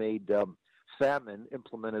man-made famine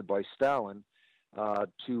implemented by Stalin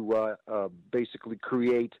to basically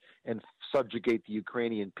create and subjugate the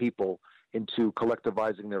Ukrainian people into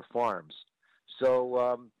collectivizing their farms.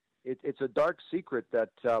 So it's a dark secret that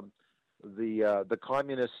the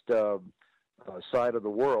communist side of the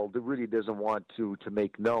world really doesn't want to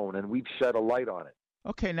make known, and we've shed a light on it.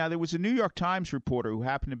 Okay, now there was a New York Times reporter who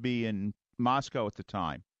happened to be in Moscow at the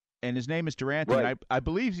time, and his name is Durante. Right. And I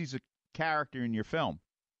believe he's a character in your film.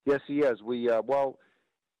 Yes, he is. Well,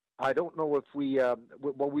 I don't know if we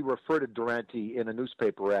refer to Durante in a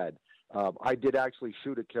newspaper ad. I did actually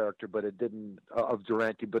shoot a character, but it didn't of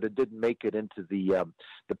Durante, but it didn't make it into the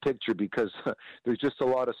picture because there's just a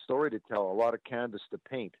lot of story to tell, a lot of canvas to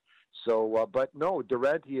paint. So, but no,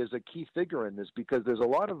 Durante is a key figure in this because there's a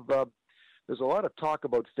lot of talk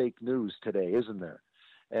about fake news today, isn't there?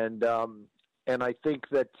 And I think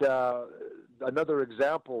that another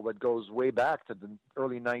example that goes way back to the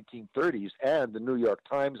early 1930s and the New York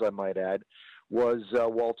Times, I might add, was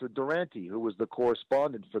Walter Durante, who was the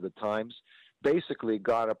correspondent for the Times, basically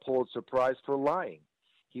got a Pulitzer Prize for lying.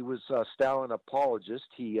 He was a Stalin apologist.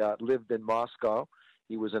 He lived in Moscow.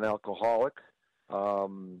 He was an alcoholic, a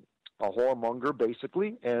whoremonger,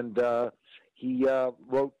 basically, and he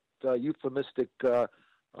wrote euphemistic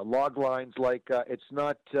log lines like it's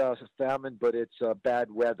not famine, but it's bad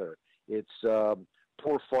weather. It's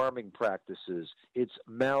poor farming practices. It's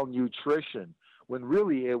malnutrition, when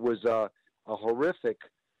really it was a horrific,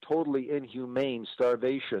 totally inhumane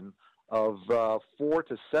starvation of 4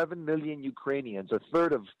 to 7 million Ukrainians, a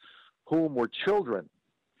third of whom were children,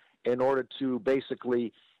 in order to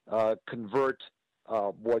basically convert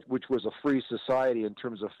which was a free society in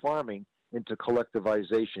terms of farming into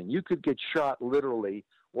collectivization. You could get shot literally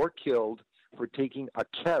or killed for taking a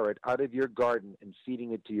carrot out of your garden and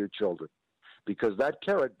feeding it to your children, because that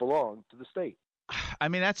carrot belonged to the state. I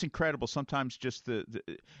mean, that's incredible. Sometimes just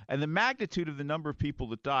and the magnitude of the number of people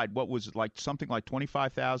that died. What was it, like something like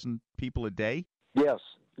 25,000 people a day? Yes,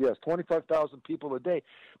 25,000 people a day.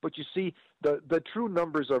 But you see, the true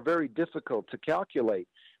numbers are very difficult to calculate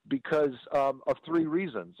because of three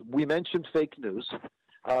reasons. We mentioned fake news.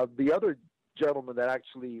 The other gentleman that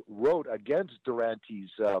actually wrote against Durante's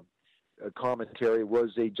commentary was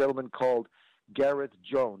a gentleman called Gareth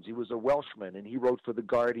Jones. He was a Welshman, and he wrote for The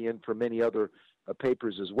Guardian, for many other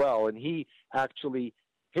papers as well. And he actually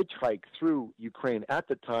hitchhiked through Ukraine at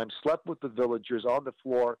the time, slept with the villagers on the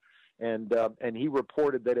floor, and he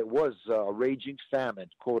reported that it was a raging famine,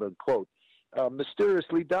 quote unquote.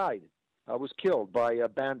 Mysteriously died, was killed by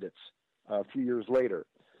bandits a few years later.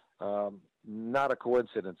 Not a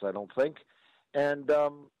coincidence, I don't think. And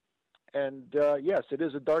yes, it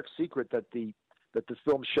is a dark secret that the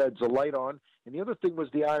film sheds a light on. And the other thing was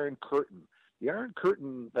the Iron Curtain. The Iron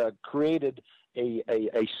Curtain created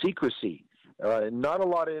a secrecy. Not a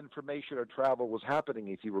lot of information or travel was happening,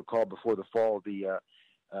 if you recall, before the fall of the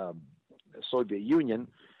Soviet Union.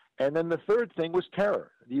 And then the third thing was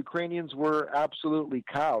terror. The Ukrainians were absolutely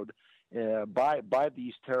cowed by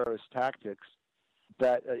these terrorist tactics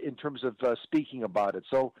that in terms of speaking about it.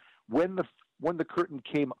 So when the curtain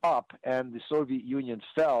came up and the Soviet Union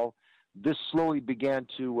fell, this slowly began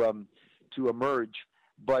to emerge.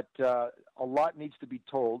 But a lot needs to be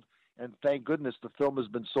told. And thank goodness the film has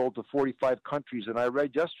been sold to 45 countries. And I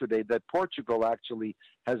read yesterday that Portugal actually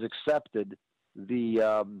has accepted the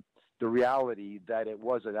reality that it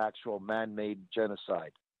was an actual man-made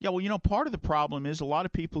genocide. Yeah, well, part of the problem is a lot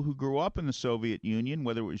of people who grew up in the Soviet Union,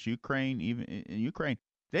 whether it was Ukraine, even in Ukraine,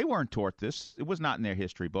 they weren't taught this. It was not in their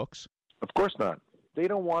history books. Of course not. They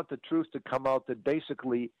don't want the truth to come out that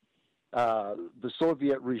basically the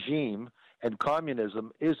Soviet regime and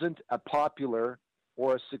communism isn't a popular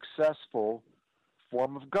or a successful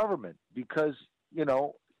form of government because,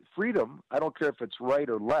 freedom, I don't care if it's right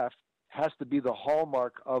or left, has to be the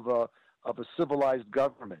hallmark of a civilized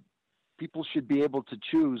government. People should be able to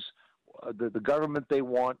choose the government they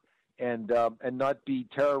want and not be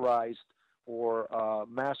terrorized or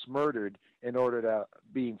mass murdered in order to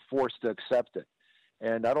being forced to accept it.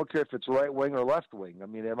 And I don't care if it's right wing or left wing. I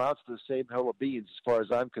mean, it amounts to the same hill of beans as far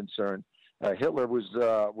as I'm concerned. Hitler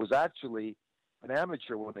was actually an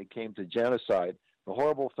amateur when it came to genocide. The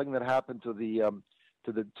horrible thing that happened to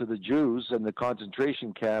the Jews and the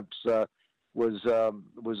concentration camps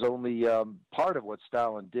was only part of what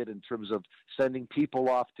Stalin did in terms of sending people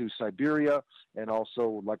off to Siberia, and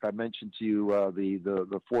also, like I mentioned to you,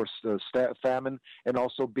 the forced famine, and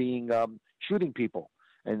also shooting people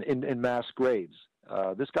in mass graves.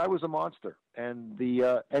 This guy was a monster, and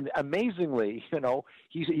amazingly,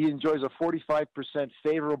 he enjoys a 45%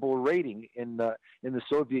 favorable rating in the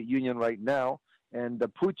Soviet Union right now, and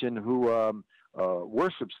Putin, who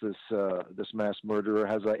worships this mass murderer,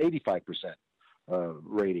 has a 85%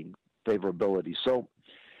 rating favorability. So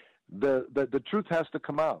the truth has to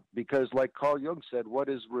come out because, like Carl Jung said, what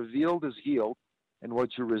is revealed is healed, and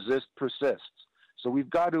what you resist persists. So we've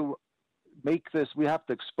got to make this. We have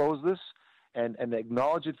to expose this and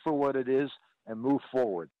acknowledge it for what it is and move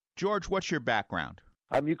forward. George, what's your background?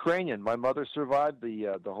 I'm Ukrainian. My mother survived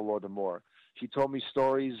the Holodomor. She told me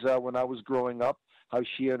stories when I was growing up, how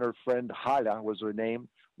she and her friend Hala was her name,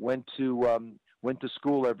 went to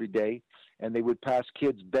school every day, and they would pass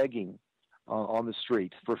kids begging on the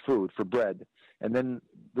street for food, for bread. And then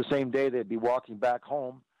the same day they'd be walking back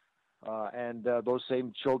home, and those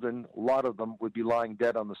same children, a lot of them, would be lying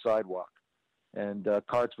dead on the sidewalk. And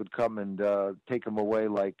carts would come and take them away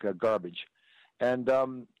like garbage. And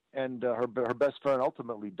her best friend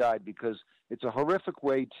ultimately died because it's a horrific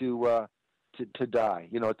way to die.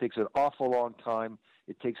 It takes an awful long time.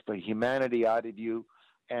 It takes the humanity out of you.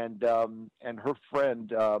 And her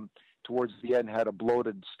friend, towards the end, had a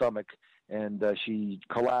bloated stomach, and she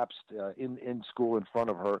collapsed in school in front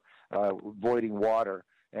of her, voiding water.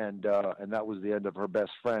 And that was the end of her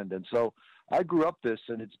best friend. And so I grew up this,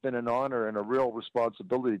 and it's been an honor and a real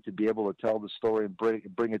responsibility to be able to tell the story and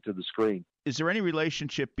bring it to the screen. Is there any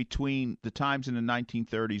relationship between the times in the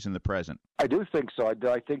 1930s and the present? I do think so.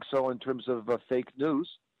 I think so in terms of fake news,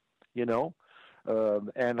 and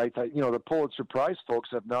I thought, the Pulitzer Prize folks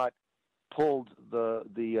have not pulled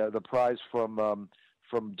the prize from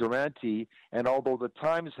Duranty, and although the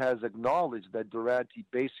Times has acknowledged that Duranty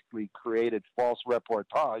basically created false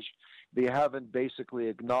reportage, they haven't basically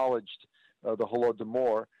acknowledged the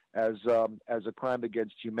Holodomor as a crime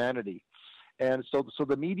against humanity. And so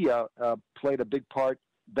the media played a big part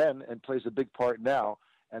then and plays a big part now,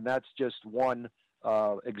 and that's just one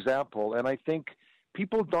example. And I think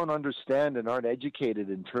people don't understand and aren't educated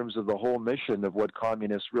in terms of the whole mission of what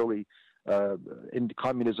communism really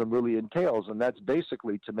entails, and that's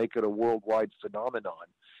basically to make it a worldwide phenomenon.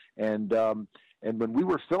 And when we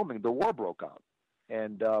were filming, the war broke out,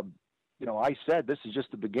 and I said this is just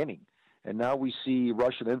the beginning, and now we see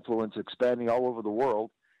Russian influence expanding all over the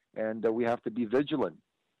world, and we have to be vigilant.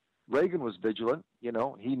 Reagan was vigilant, he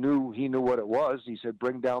knew what it was. He said,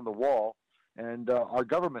 "Bring down the wall," and our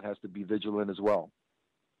government has to be vigilant as well,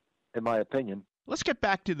 in my opinion. Let's get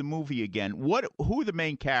back to the movie again. Who are the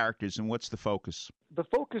main characters and what's the focus? The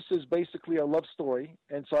focus is basically a love story,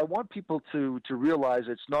 and so I want people to realize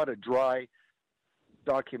it's not a dry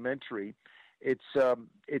documentary. It's a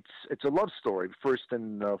love story first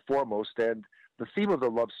and foremost, and the theme of the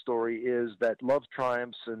love story is that love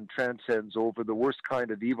triumphs and transcends over the worst kind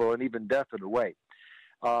of evil and even death in a way.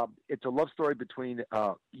 It's a love story between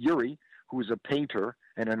Yuri, who is a painter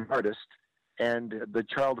and an artist, and the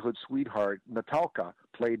childhood sweetheart, Natalka,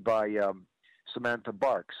 played by Samantha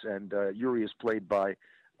Barks, and Yuri is played by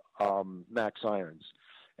Max Irons.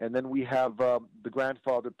 And then we have the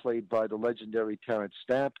grandfather played by the legendary Terrence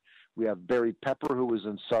Stamp. We have Barry Pepper, who was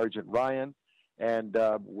in Sergeant Ryan. And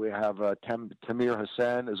we have Tamir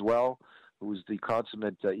Hassan as well, who was the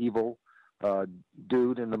consummate evil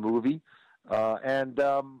dude in the movie.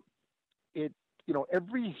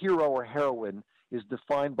 Every hero or heroine is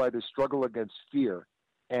defined by the struggle against fear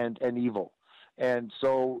and evil. And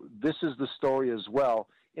so this is the story as well.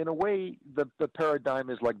 In a way, the paradigm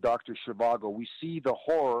is like Dr. Zhivago. We see the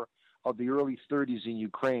horror of the early 30s in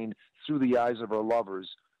Ukraine through the eyes of our lovers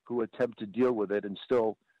who attempt to deal with it and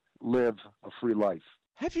still live a free life.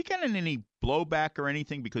 Have you gotten any blowback or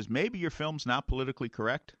anything because maybe your film's not politically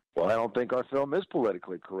correct? Well, I don't think our film is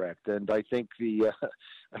politically correct, and I think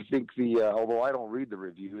although I don't read the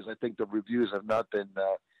reviews, I think the reviews have not been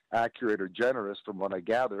accurate or generous from what I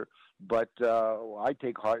gather. But I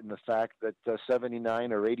take heart in the fact that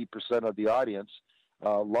 79 or 80% of the audience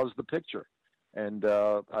loves the picture, and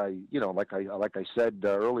like I said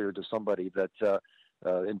earlier to somebody that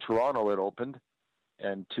in Toronto it opened,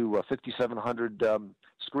 and to 5,700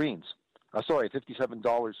 screens.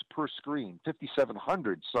 $57 per screen,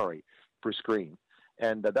 5,700, per screen.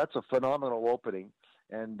 And that's a phenomenal opening.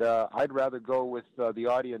 And I'd rather go with the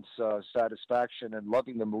audience satisfaction and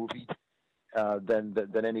loving the movie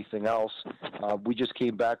than anything else. We just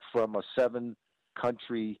came back from a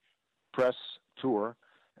 7-country press tour.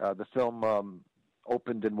 The film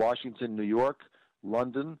opened in Washington, New York,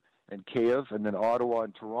 London, and Kiev, and then Ottawa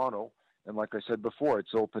and Toronto. And like I said before,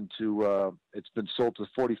 it's been sold to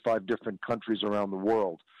 45 different countries around the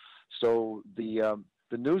world. So the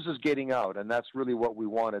news is getting out, and that's really what we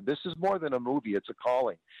wanted. This is more than a movie. It's a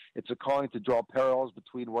calling. It's a calling to draw parallels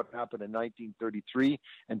between what happened in 1933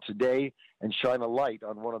 and today and shine a light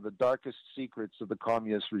on one of the darkest secrets of the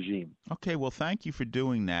communist regime. Okay, well, thank you for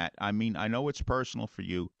doing that. I mean, I know it's personal for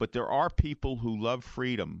you, but there are people who love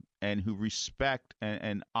freedom and who respect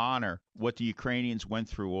and honor what the Ukrainians went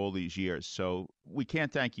through all these years. So we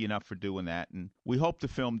can't thank you enough for doing that, and we hope the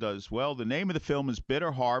film does well. The name of the film is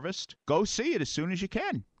Bitter Harvest. Go see it as soon as you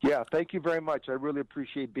can. Yeah, thank you very much. I really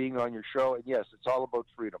appreciate being on your show, and yes, it's all about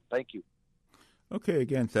freedom. Thank you. Okay,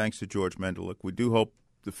 again, thanks to George Mendelik. We do hope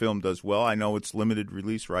the film does well. I know it's limited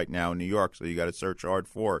release right now in New York, so you got to search hard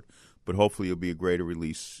for it. But hopefully it'll be a greater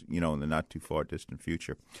release, in the not-too-far-distant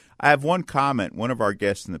future. I have one comment. One of our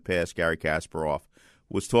guests in the past, Gary Kasparov,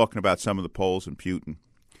 was talking about some of the Poles and Putin.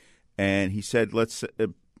 And he said,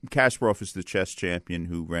 Kasparov is the chess champion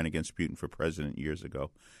who ran against Putin for president years ago.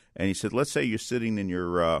 And he said, let's say you're sitting in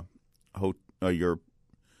your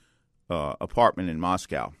apartment in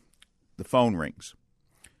Moscow. The phone rings.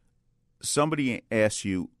 Somebody asks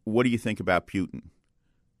you, what do you think about Putin?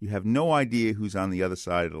 You have no idea who's on the other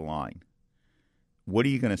side of the line. What are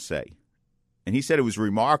you going to say? And he said it was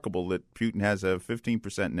remarkable that Putin has a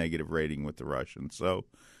 15% negative rating with the Russians. So,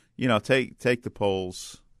 take the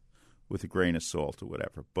polls with a grain of salt or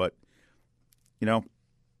whatever. But,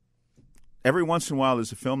 every once in a while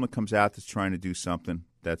there's a film that comes out that's trying to do something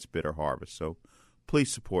that's Bitter Harvest. So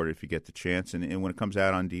please support it if you get the chance. And when it comes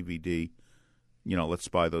out on DVD, let's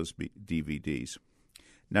buy those DVDs.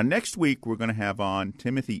 Now, next week, we're going to have on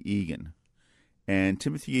Timothy Egan. And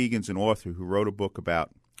Timothy Egan's an author who wrote a book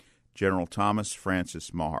about General Thomas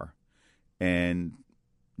Francis Meagher. And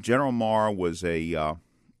General Meagher was a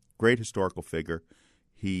great historical figure.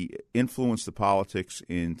 He influenced the politics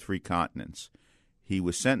in 3 continents. He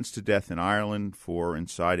was sentenced to death in Ireland for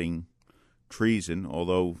inciting treason,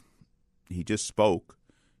 although he just spoke.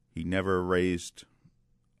 He never raised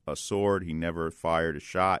a sword. He never fired a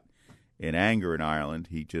shot in anger in Ireland.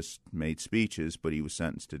 He just made speeches, but he was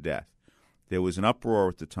sentenced to death. There was an uproar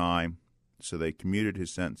at the time, so they commuted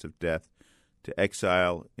his sentence of death to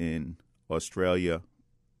exile in Australia,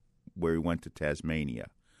 where he went to Tasmania.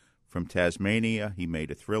 From Tasmania, he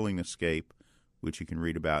made a thrilling escape, which you can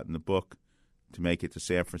read about in the book, to make it to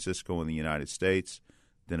San Francisco in the United States,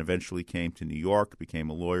 then eventually came to New York, became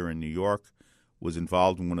a lawyer in New York, was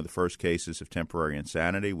involved in one of the first cases of temporary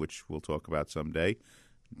insanity, which we'll talk about someday,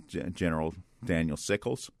 General Daniel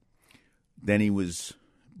Sickles. Then he was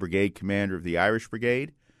brigade commander of the Irish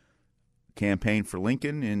Brigade, campaigned for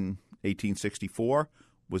Lincoln in 1864,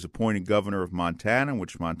 was appointed governor of Montana,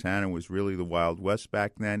 which Montana was really the Wild West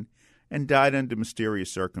back then, and died under mysterious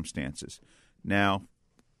circumstances. Now,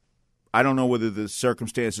 I don't know whether the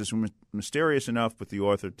circumstances were mysterious enough, but the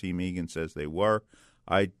author, Tim Egan, says they were.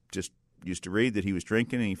 I just used to read that he was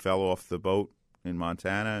drinking and he fell off the boat in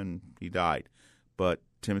Montana and he died. But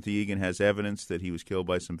Timothy Egan has evidence that he was killed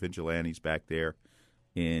by some vigilantes back there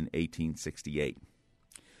in 1868.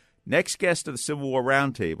 Next guest of the Civil War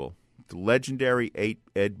Roundtable, the legendary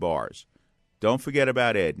Ed Bars. Don't forget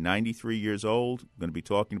about Ed, 93 years old. Going to be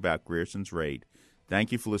talking about Grierson's raid.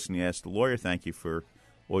 Thank you for listening to Ask the Lawyer. Thank you for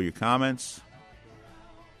all your comments.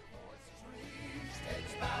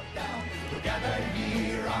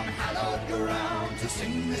 To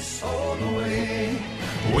sing this soul away.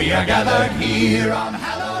 We are gathered here on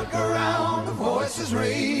hallowed ground, voices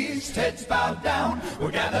raised, heads bowed down.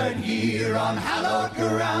 We're gathered here on hallowed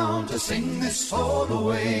ground to sing this soul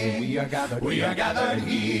away. We are gathered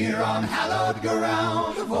here on hallowed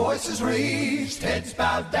ground, voices raised, heads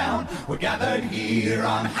bowed down. We're gathered here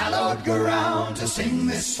on hallowed ground to sing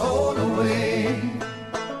this soul away.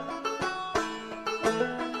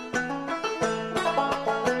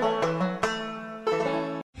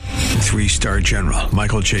 Three-star General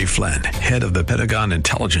Michael J. Flynn, head of the Pentagon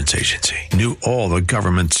Intelligence Agency, knew all the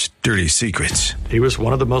government's dirty secrets. He was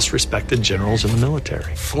one of the most respected generals in the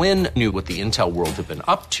military. Flynn knew what the intel world had been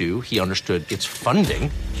up to. He understood its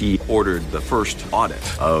funding. He ordered the first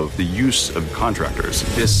audit of the use of contractors.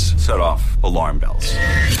 This set off alarm bells.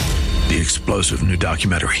 The explosive new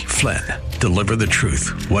documentary, Flynn, Deliver the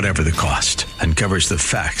Truth, Whatever the Cost, uncovers the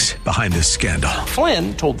facts behind this scandal.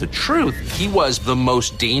 Flynn told the truth. He was the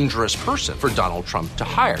most dangerous person for Donald Trump to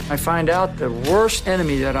hire. I find out the worst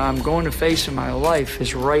enemy that I'm going to face in my life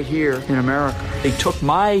is right here in America. They took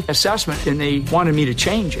my assessment and they wanted me to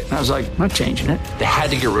change it. And I was like, I'm not changing it. They had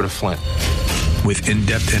to get rid of Flynn. With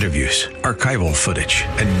in-depth interviews, archival footage,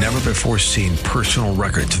 and never-before-seen personal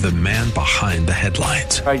records of the man behind the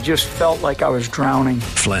headlines. I just felt like I was drowning.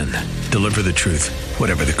 Flynn, Deliver the Truth,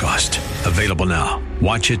 Whatever the Cost. Available now.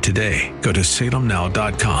 Watch it today. Go to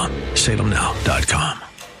salemnow.com. salemnow.com.